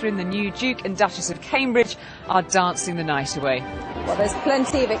Catherine, the new Duke and Duchess of Cambridge, are dancing the night away. Well, there's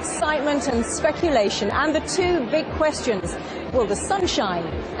plenty of excitement and speculation, and the 2 big questions. Will the sun shine,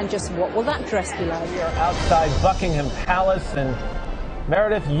 and just what will that dress be like? We are outside Buckingham Palace, and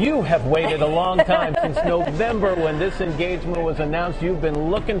Meredith, you have waited a long time, since November when this engagement was announced. You've been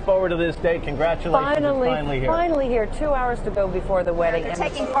looking forward to this day. Congratulations, it's finally here. Finally here, 2 hours to go before the wedding. They're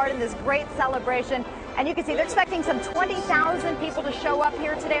taking part in this great celebration. And you can see they're expecting some 20,000 people to show up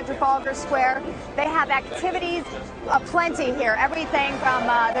here today at Trafalgar Square. They have activities aplenty here. Everything from,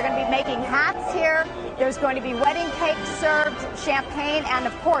 they're going to be making hats here. There's going to be wedding cakes served, champagne, and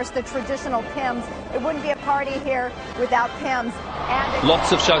of course the traditional Pimm's. It wouldn't be a party here without Pimm's. And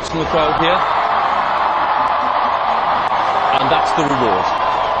lots of shouts from the crowd here. And that's the reward.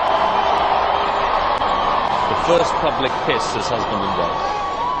 The first public kiss as husband and wife.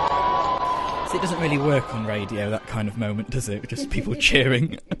 It doesn't really work on radio, that kind of moment, does it? Just people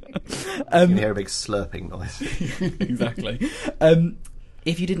cheering. You can hear a big slurping noise. Exactly.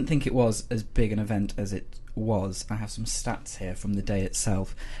 If you didn't think it was as big an event as it was, I have some stats here from the day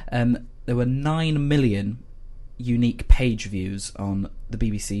itself. There were 9 million unique page views on the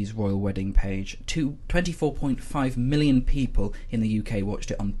BBC's Royal Wedding page. 24.5 million people in the UK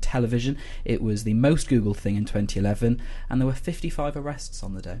watched it on television. It was the most Googled thing in 2011, and there were 55 arrests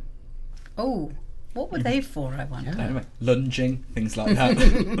on the day. Oh, what were they for, I wonder? Yeah. Anyway, lunging, things like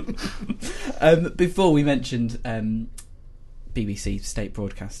that. Before we mentioned BBC state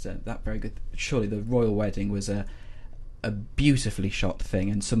broadcaster, that very good. Surely the Royal Wedding was a beautifully shot thing,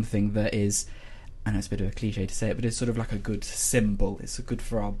 and something that is I know it's a bit of a cliche to say it, but it's sort of like a good symbol. It's good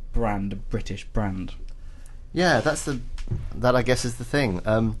for our brand, a British brand. Yeah, that I guess is the thing.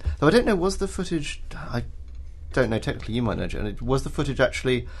 Though I don't know, was the footage... I don't know, technically you might know, Jen. Was the footage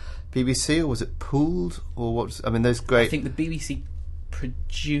actually BBC, or was it pooled, or what? I mean, those great... I think the BBC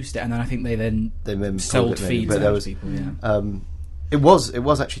produced it, and then I think they then sold feeds but there was people. Yeah. It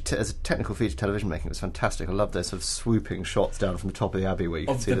was actually as a technical feature television making. It was fantastic. I love those sort of swooping shots down from the top of the Abbey where you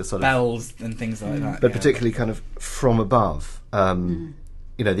can see the sort of bells and things like that. But particularly kind of from above.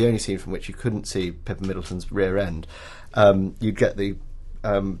 You know, the only scene from which you couldn't see Pippa Middleton's rear end. You'd get the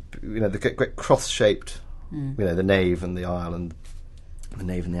the great cross-shaped, the nave and the aisle and the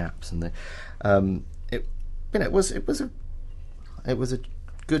nave and the apse, and it was a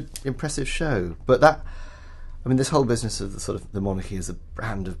good, impressive show. But this whole business of the monarchy as a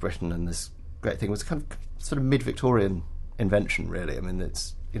brand of Britain and this great thing was kind of sort of mid-Victorian invention, really. I mean,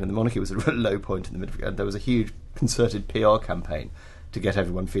 it's the monarchy was at a low point in the mid-Victorian. There was a huge concerted PR campaign to get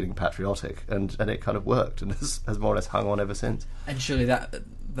everyone feeling patriotic, and it kind of worked, and has more or less hung on ever since. And surely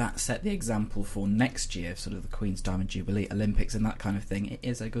that set the example for next year, sort of the Queen's Diamond Jubilee, Olympics and that kind of thing. It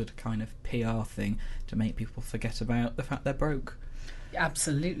is a good kind of PR thing to make people forget about the fact they're broke.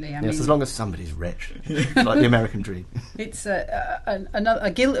 Absolutely. I mean, as long as somebody's rich, like the American dream. It's a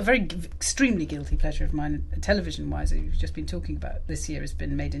very extremely guilty pleasure of mine, television-wise, that you've just been talking about this year, has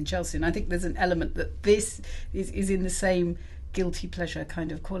been Made in Chelsea, and I think there's an element that this is in the same guilty pleasure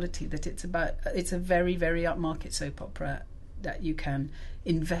kind of quality, that it's a very, very upmarket soap opera that you can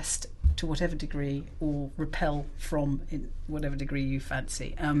invest to whatever degree or repel from in whatever degree you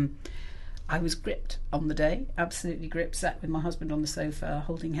fancy. I was gripped on the day, absolutely gripped, sat with my husband on the sofa,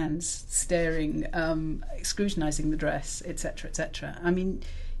 holding hands, staring, scrutinising the dress, etc., etc. I mean,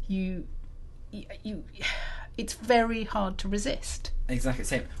 you it's very hard to resist. Exactly the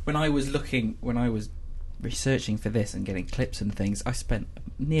same. When I was researching for this and getting clips and things, I spent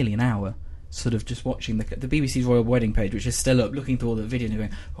nearly an hour sort of just watching the BBC's Royal Wedding page, which is still up, looking through all the video and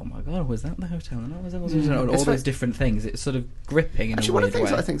going, oh my god, was that the hotel? And was that all those different things. It's sort of gripping in a weird way. One of the things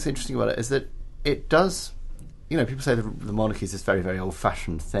that I think is interesting about it is that it does, people say the monarchy is this very, very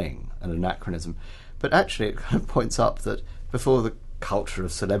old-fashioned thing, an anachronism, but actually it kind of points up that before the culture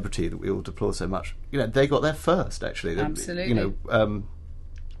of celebrity that we all deplore so much, they got there first, actually. Absolutely.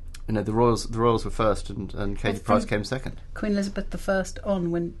 The royals were first, and Katie Price came second. Queen Elizabeth I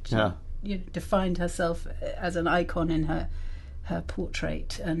when she defined herself as an icon in her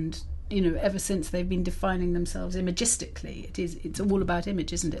portrait, and ever since they've been defining themselves imagistically. It's all about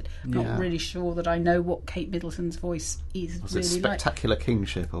image, isn't it? I'm not really sure that I know what Kate Middleton's voice is. Was really it Spectacular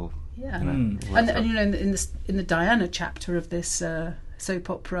Kingship, or and in the Diana chapter of this soap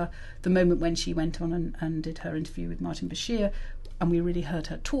opera, the moment when she went on and did her interview with Martin Bashir, and we really heard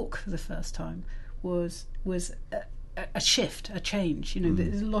her talk for the first time, was a shift, a change.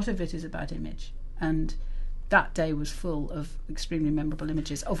 There's a lot of it is about image, and that day was full of extremely memorable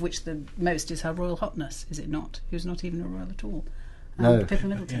images, of which the most is her royal hotness, is it not? Who's not even a royal at all. No. Pippa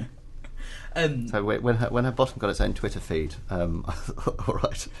Middleton. Yeah. So when her bottom got its own Twitter feed, all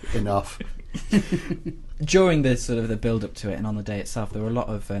right, enough. During the sort of the build up to it and on the day itself, there were a lot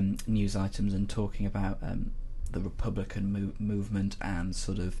of news items and talking about the Republican movement and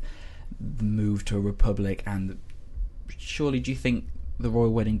sort of the move to a republic. And surely, do you think the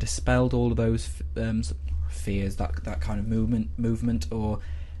royal wedding dispelled all of those fears, that kind of movement, or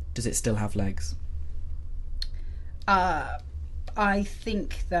does it still have legs? I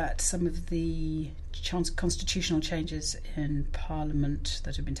think that some of the constitutional changes in Parliament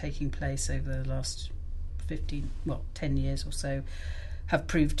that have been taking place over the last 10 years or so have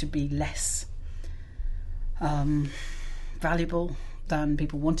proved to be less valuable than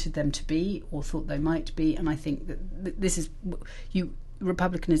people wanted them to be or thought they might be. And I think that this is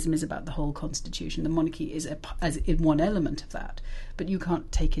republicanism is about the whole constitution. The monarchy is as in one element of that, but you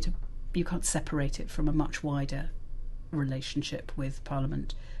can't separate it from a much wider relationship with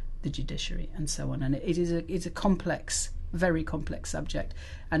Parliament, the judiciary, and so on. And it's a complex, very complex subject.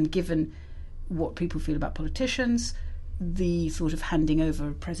 And given what people feel about politicians, the sort of handing over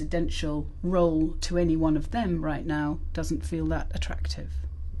a presidential role to any one of them right now doesn't feel that attractive.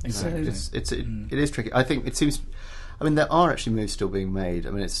 Exactly. So, it is tricky. I think it seems. I mean, there are actually moves still being made. I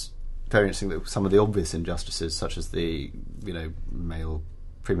mean, it's very interesting that some of the obvious injustices, such as the male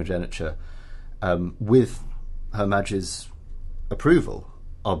primogeniture, with Her Majesty's approval,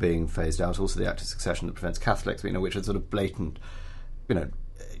 are being phased out. Also, the Act of Succession that prevents Catholics, which are sort of blatant.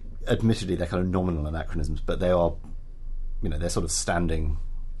 Admittedly, they're kind of nominal anachronisms, but they are, they're sort of standing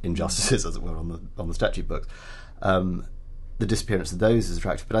injustices, as it were, on the statute books. The disappearance of those is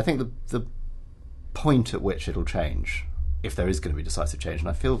attractive, but I think the point at which it'll change, if there is going to be decisive change, and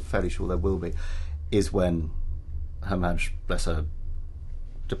I feel fairly sure there will be, is when Her Majesty, bless her,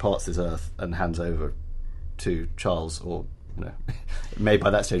 departs this earth and hands over to Charles, or it may by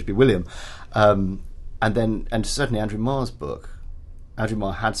that stage be William, and certainly Andrew Marr's book. Andrew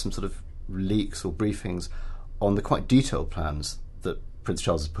Marr had some sort of leaks or briefings on the quite detailed plans that Prince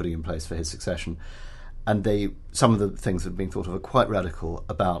Charles is putting in place for his succession, and some of the things that have been thought of are quite radical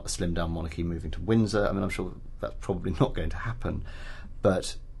about a slimmed down monarchy moving to Windsor. I mean, I'm sure that's probably not going to happen,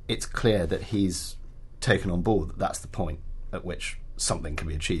 but it's clear that he's taken on board that that's the point at which something can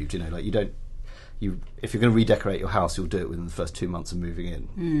be achieved. If you're going to redecorate your house, you'll do it within the first 2 months of moving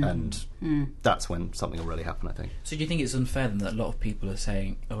in, and that's when something will really happen, I think. So do you think it's unfair then that a lot of people are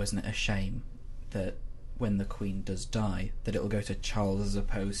saying, oh, isn't it a shame that when the Queen does die, that it will go to Charles as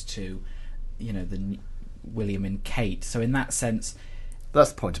opposed to, the William and Kate? So in that sense,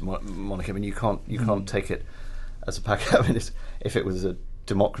 that's the point of monarchy. I mean, you can't take it as a packet. I mean, if it was a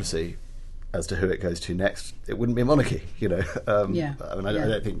democracy as to who it goes to next, it wouldn't be a monarchy. I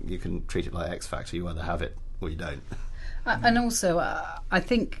don't think you can treat it like X Factor. You either have it or you don't. And also, I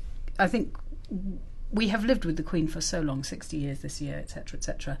think we have lived with the Queen for so long, 60 years this year, etc.,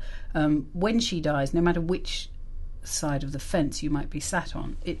 etc. When she dies, no matter which side of the fence you might be sat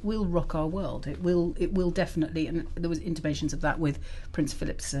on, it will rock our world. It will definitely, and there was intimations of that with Prince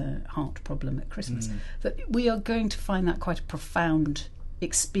Philip's heart problem at Christmas, that we are going to find that quite a profound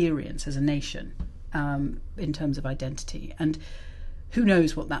experience as a nation in terms of identity, and who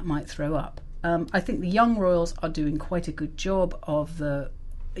knows what that might throw up. I think the young royals are doing quite a good job of the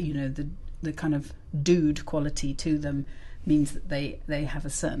kind of dude quality to them, means that they have a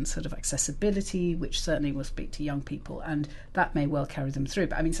certain sort of accessibility, which certainly will speak to young people, and that may well carry them through.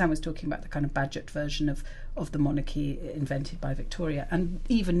 But I mean, Sam was talking about the kind of Badgett version of the monarchy invented by Victoria, and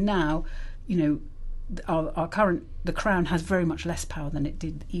even now, the Crown has very much less power than it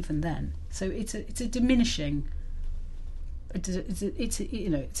did even then. So it's a diminishing. It's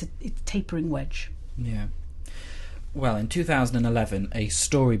a tapering wedge. Yeah. Well, in 2011, a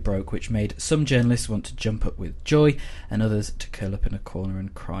story broke which made some journalists want to jump up with joy and others to curl up in a corner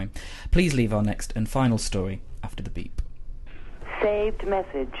and cry. Please leave our next and final story after the beep. Saved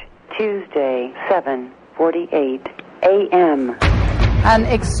message, Tuesday, 7:48 a.m. An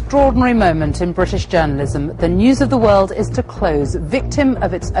extraordinary moment in British journalism. The News of the World is to close, victim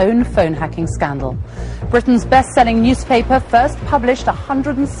of its own phone hacking scandal. Britain's best-selling newspaper, first published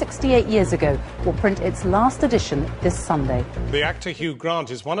 168 years ago, will print its last edition this Sunday. The actor Hugh Grant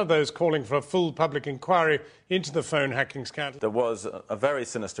is one of those calling for a full public inquiry into the phone hacking scandal. There was a very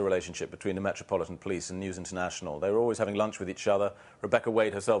sinister relationship between the Metropolitan Police and News International. They were always having lunch with each other. Rebecca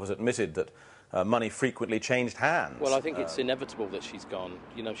Wade herself has admitted that money frequently changed hands. Well, I think it's inevitable that she's gone.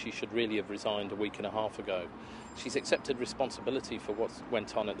 She should really have resigned a week and a half ago. She's accepted responsibility for what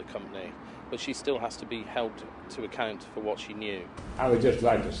went on at the company, but she still has to be held to account for what she knew. I would just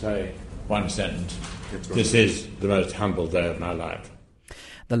like to say one sentence. This is the most humble day of my life.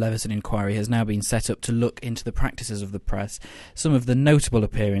 The Leveson inquiry has now been set up to look into the practices of the press. Some of the notable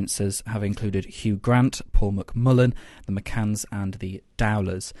appearances have included Hugh Grant, Paul McMullen, the McCanns and the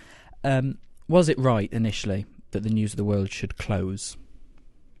Dowlers. Was it right initially that the News of the World should close?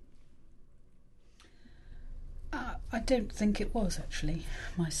 I don't think it was, actually,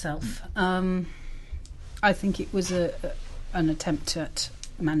 myself. I think it was an attempt at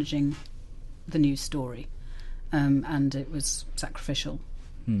managing the news story, and it was sacrificial.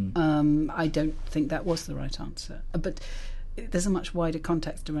 I don't think that was the right answer. But there's a much wider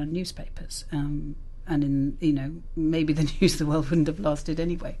context around newspapers, and maybe the News of the World wouldn't have lasted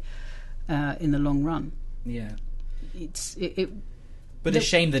anyway in the long run. Yeah, But a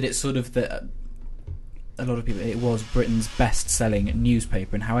shame that it's sort of that. A lot of people, it was Britain's best-selling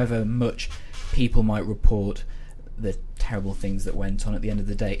newspaper, and however much people might report the terrible things that went on at the end of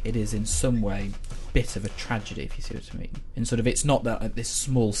the day, it is in some way a bit of a tragedy, if you see what I mean. And sort of, it's not that this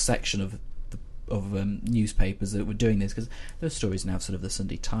small section of newspapers that were doing this, because there are stories now of sort of the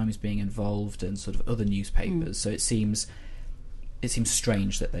Sunday Times being involved and sort of other newspapers. So it seems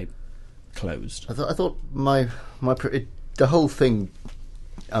strange that they closed. I thought the whole thing.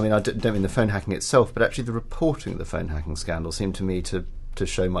 I mean, I don't mean the phone hacking itself, but actually the reporting of the phone hacking scandal seemed to me to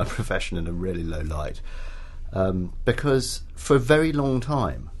show my profession in a really low light. Because for a very long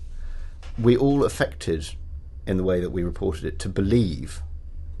time, we all affected, in the way that we reported it, to believe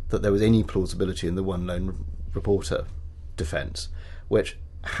that there was any plausibility in the one lone reporter defence, which,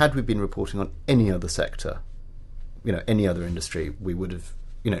 had we been reporting on any other sector, any other industry, we would have,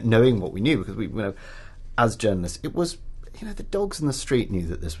 knowing what we knew, because we, as journalists, it was the dogs in the street knew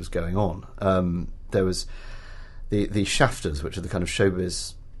that this was going on. There was the Shafters, which are the kind of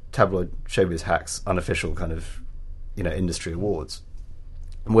tabloid showbiz hacks, unofficial kind of industry awards,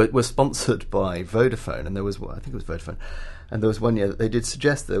 were sponsored by Vodafone, and I think it was Vodafone. And there was one year that they did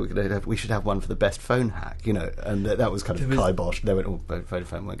suggest that we should have one for the best phone hack, and that was kind of kibosh. They went,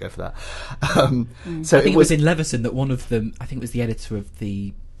 Vodafone won't go for that. So I think it was in Leveson that one of them, I think it was the editor of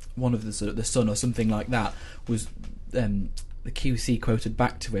one of the sort of the Sun or something like that, was the QC quoted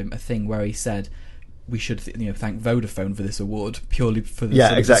back to him a thing where he said, we should thank Vodafone for this award purely for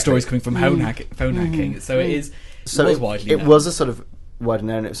the stories coming from phone hacking. So it is. So it was widely known. It was a sort of widely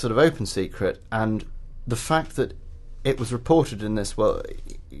known. It was sort of open secret, and the fact that it was reported in this,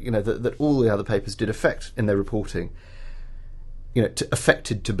 that all the other papers did affect in their reporting,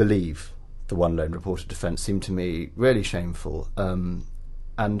 affected to believe the one lone reporter defence seemed to me really shameful.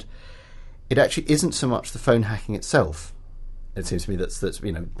 And it actually isn't so much the phone hacking itself. It seems to me that's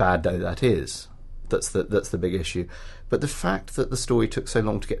bad though that is. That's the big issue. But the fact that the story took so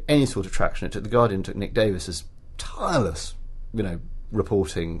long to get any sort of traction, it took The Guardian, took Nick Davis's tireless,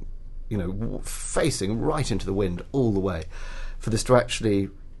 reporting, facing right into the wind all the way, for this to actually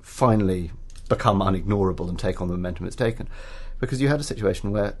finally become unignorable and take on the momentum it's taken. Because you had a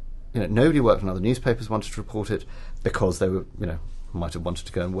situation where, nobody worked on other newspapers wanted to report it because they were, might have wanted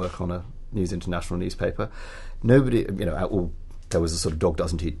to go and work on a News International newspaper. Nobody, there was a sort of dog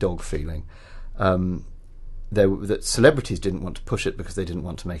doesn't eat dog feeling. That celebrities didn't want to push it because they didn't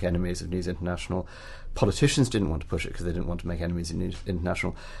want to make enemies of News International. Politicians didn't want to push it because they didn't want to make enemies of News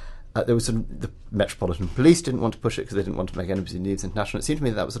International. The Metropolitan Police didn't want to push it because they didn't want to make enemies of News International. It seemed to me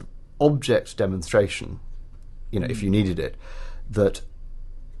that was an object demonstration, if you needed it, that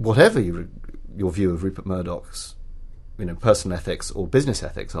whatever your view of Rupert Murdoch's, personal ethics or business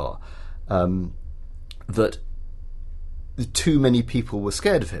ethics are, that too many people were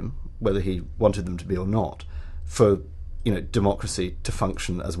scared of him, whether he wanted them to be or not, for democracy to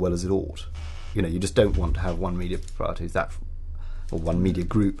function as well as it ought. You just don't want to have one media proprietor or one media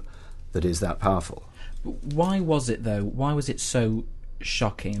group that is that powerful. But why was it though? Why was it so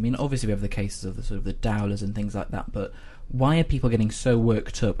shocking? I mean, obviously we have the cases of the sort of the Dowlers and things like that, but why are people getting so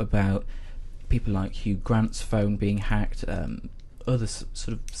worked up about people like Hugh Grant's phone being hacked, other sort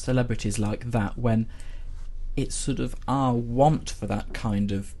of celebrities like that, when it's sort of our want for that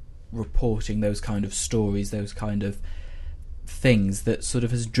kind of reporting, those kind of stories, those kind of things that sort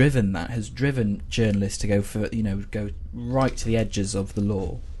of has driven journalists to go right to the edges of the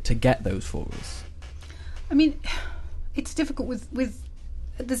law to get those for us? I mean, it's difficult with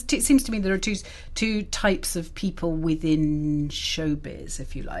it seems to me there are two types of people within showbiz,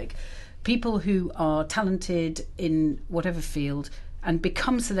 if you like. People who are talented in whatever field and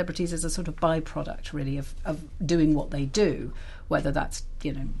become celebrities as a sort of byproduct, really, of doing what they do, whether that's,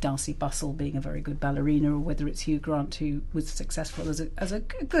 Darcy Bussell being a very good ballerina, or whether it's Hugh Grant, who was successful as a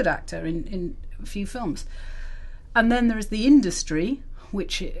good actor in a few films. And then there is the industry,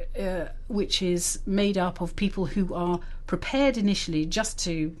 which is made up of people who are prepared initially just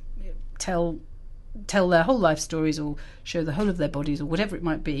to tell their whole life stories or show the whole of their bodies or whatever it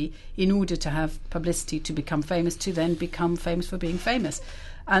might be in order to have publicity to become famous, to then become famous for being famous.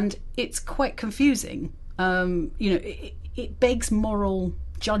 And it's quite confusing. It begs moral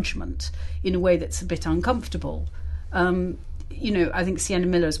judgment in a way that's a bit uncomfortable. I think Sienna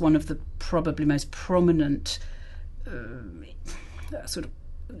Miller is one of the probably most prominent sort of.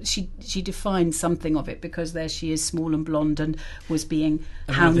 She defined something of it, because there she is, small and blonde, and was being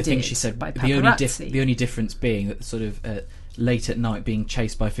hounded thing she said, by paparazzi. The only difference being that sort of late at night being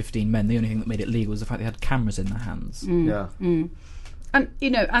chased by 15 men, the only thing that made it legal was the fact they had cameras in their hands. And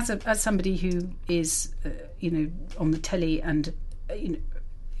as somebody who is on the telly and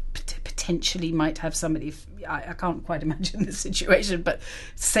potentially might have somebody, I can't quite imagine the situation, but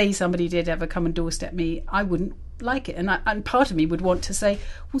say somebody did ever come and doorstep me, I wouldn't like it, and part of me would want to say,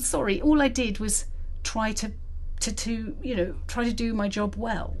 well, sorry, all I did was try to do my job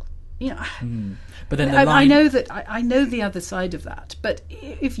well. But then I know that I know the other side of that. But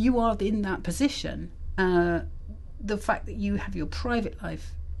if you are in that position, the fact that you have your private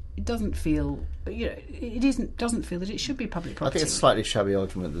life, it doesn't feel, doesn't feel that it should be public property. I think it's a slightly shabby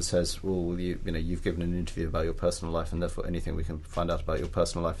argument that says, well, you've given an interview about your personal life, and therefore anything we can find out about your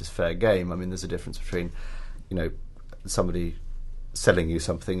personal life is fair game. I mean, there's a difference between, somebody selling you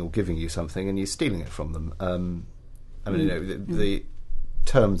something or giving you something and you stealing it from them. The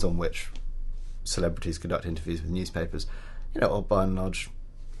terms on which celebrities conduct interviews with newspapers, are by and large,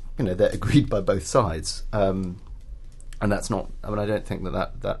 they're agreed by both sides. And that's not. I mean, I don't think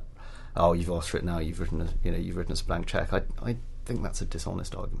that oh, you've asked for it now, you've written us a blank cheque. I think that's a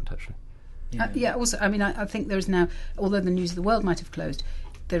dishonest argument, actually. Also, I mean, I think there is now, although the News of the World might have closed,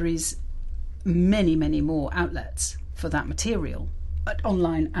 there is many, many more outlets for that material,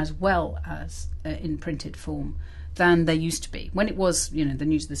 online as well as in printed form, than there used to be. When it was, the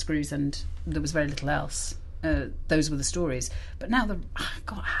News of the Screws and there was very little else, those were the stories. But now,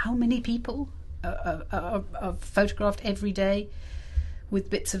 God, how many people are photographed every day with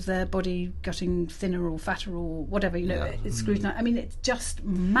bits of their body getting thinner or fatter or whatever, it's scrutinised. I mean, it's just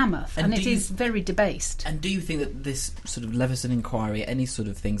mammoth, and it is very debased. And do you think that this sort of Leveson inquiry, any sort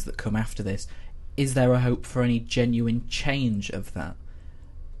of things that come after this, is there a hope for any genuine change of that?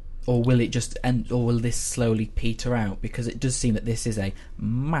 Or will it just end, or will this slowly peter out? Because it does seem that this is a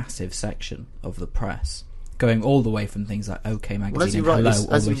massive section of the press, going all the way from things like OK Magazine and Hello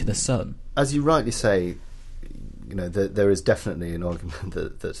all the way to The Sun. As you rightly say, there is definitely an argument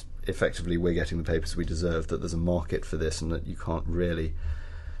that effectively we're getting the papers we deserve, that there's a market for this, and that you can't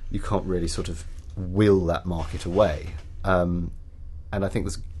really sort of will that market away. And I think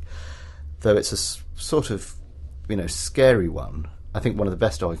though it's a sort of scary one, I think one of the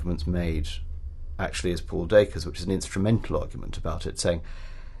best arguments made actually is Paul Dacre's, which is an instrumental argument about it, saying,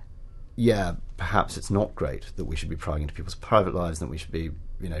 yeah, perhaps it's not great that we should be prying into people's private lives, and that we should be,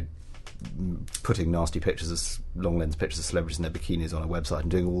 putting nasty pictures, long lens pictures of celebrities in their bikinis on a website and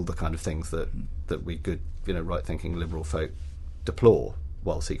doing all the kind of things that we good, right-thinking liberal folk deplore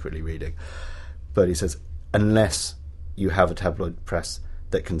while secretly reading. But he says, unless you have a tabloid press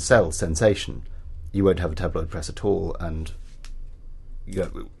that can sell sensation, you won't have a tabloid press at all, and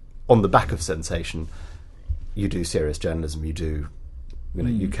on the back of sensation, you do serious journalism, you do,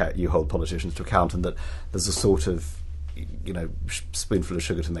 you hold politicians to account, and that there's a sort of, spoonful of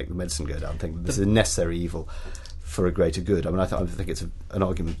sugar to make the medicine go down thing. This is a necessary evil for a greater good. I mean, I think it's an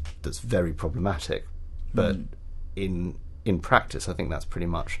argument that's very problematic, but in practice, I think that's pretty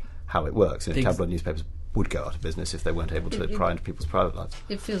much how it works. Tabloid newspapers would go out of business if they weren't able to pry into people's private lives.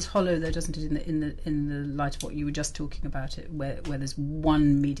 It feels hollow, though, doesn't it, in the light of what you were just talking about, where there's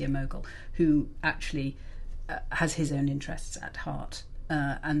one media mogul who actually has his own interests at heart,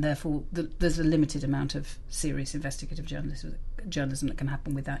 and therefore there's a limited amount of serious investigative journalism that can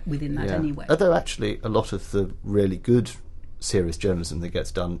happen within that anyway. Although actually a lot of the really good serious journalism that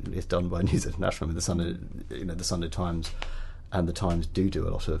gets done is done by News International. I mean, the Sunday Times and the Times do a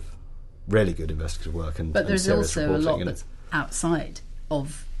lot of really good investigative work, but there's also a lot that's outside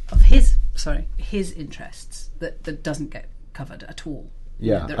of his interests that doesn't get covered at all.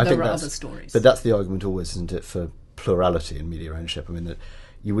 Yeah, there are other stories. But that's the argument always, isn't it, for plurality in media ownership? I mean, that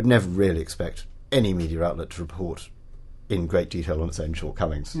you would never really expect any media outlet to report in great detail on its own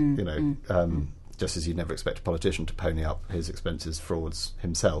shortcomings. Just as you'd never expect a politician to pony up his expenses, frauds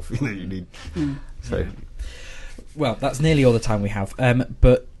himself. You need so. Well, that's nearly all the time we have,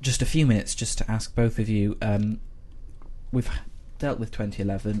 but just a few minutes just to ask both of you, we've dealt with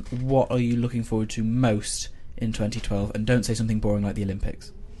 2011, what are you looking forward to most in 2012? And don't say something boring like the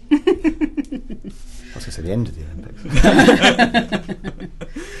Olympics. I was going to say the end of the Olympics.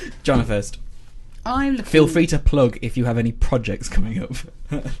 Joanna first. Feel free to plug if you have any projects coming up.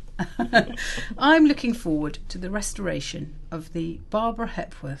 I'm looking forward to the restoration of the Barbara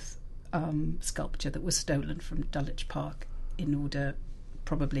Hepworth sculpture that was stolen from Dulwich Park in order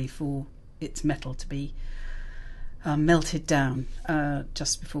probably for its metal to be melted down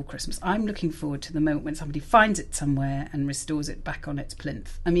just before Christmas. I'm looking forward to the moment when somebody finds it somewhere and restores it back on its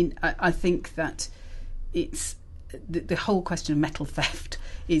plinth. I mean, I think that it's the whole question of metal theft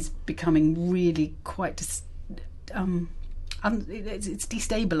is becoming really quite it's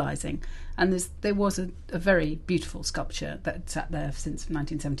destabilising, and there was a very beautiful sculpture that had sat there since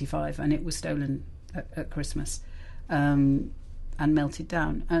 1975, and it was stolen at Christmas and melted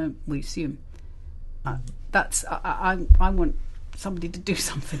down, we assume. I want somebody to do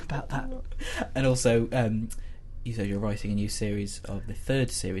something about that. And also, you said you're writing a new series of the third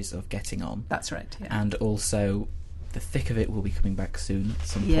series of Getting On. That's right, yeah. And also The Thick of It will be coming back soon at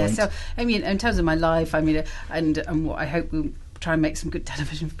some point. Yeah, so, I mean, in terms of my life, I mean, and what I hope we'll try and make some good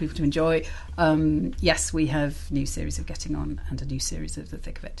television for people to enjoy. Yes, we have a new series of Getting On and a new series of The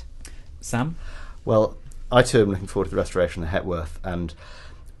Thick of It. Sam? Well, I too am looking forward to the restoration of Hepworth, and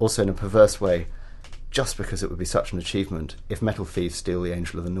also in a perverse way, just because it would be such an achievement, if metal thieves steal the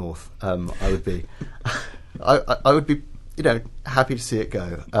Angel of the North, I would be, I would be, happy to see it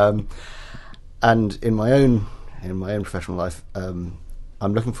go. And in my own professional life, I'm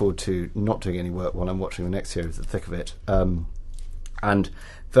looking forward to not doing any work while I'm watching the next series, The Thick of It, and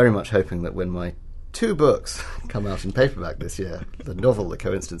very much hoping that when my 2 books come out in paperback this year. The novel, The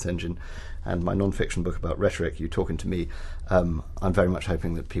Coincidence Engine, and my non-fiction book about rhetoric, You Talking to Me. I'm very much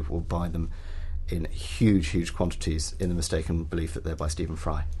hoping that people will buy them in huge quantities in the mistaken belief that they're by Stephen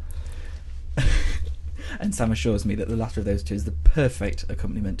Fry. And Sam assures me that the latter of those two is the perfect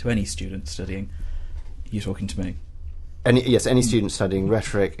accompaniment to any student studying You Talking to Me. Any student studying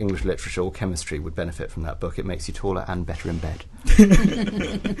rhetoric, English literature or chemistry would benefit from that book. It makes you taller and better in bed.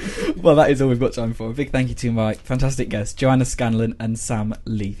 Well, that is all we've got time for. A big thank you to my fantastic guests, Joanna Scanlon and Sam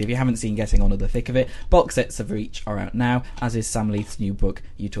Leith. If you haven't seen Getting On or The Thick of It, box sets of each are out now, as is Sam Leith's new book,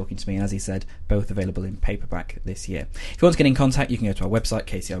 You Talking to Me, and as he said, both available in paperback this year. If you want to get in contact, you can go to our website,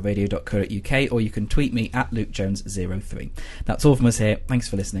 kcrradio.co.uk, or you can tweet me at LukeJones03. That's all from us here. Thanks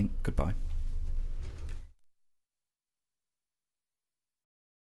for listening. Goodbye.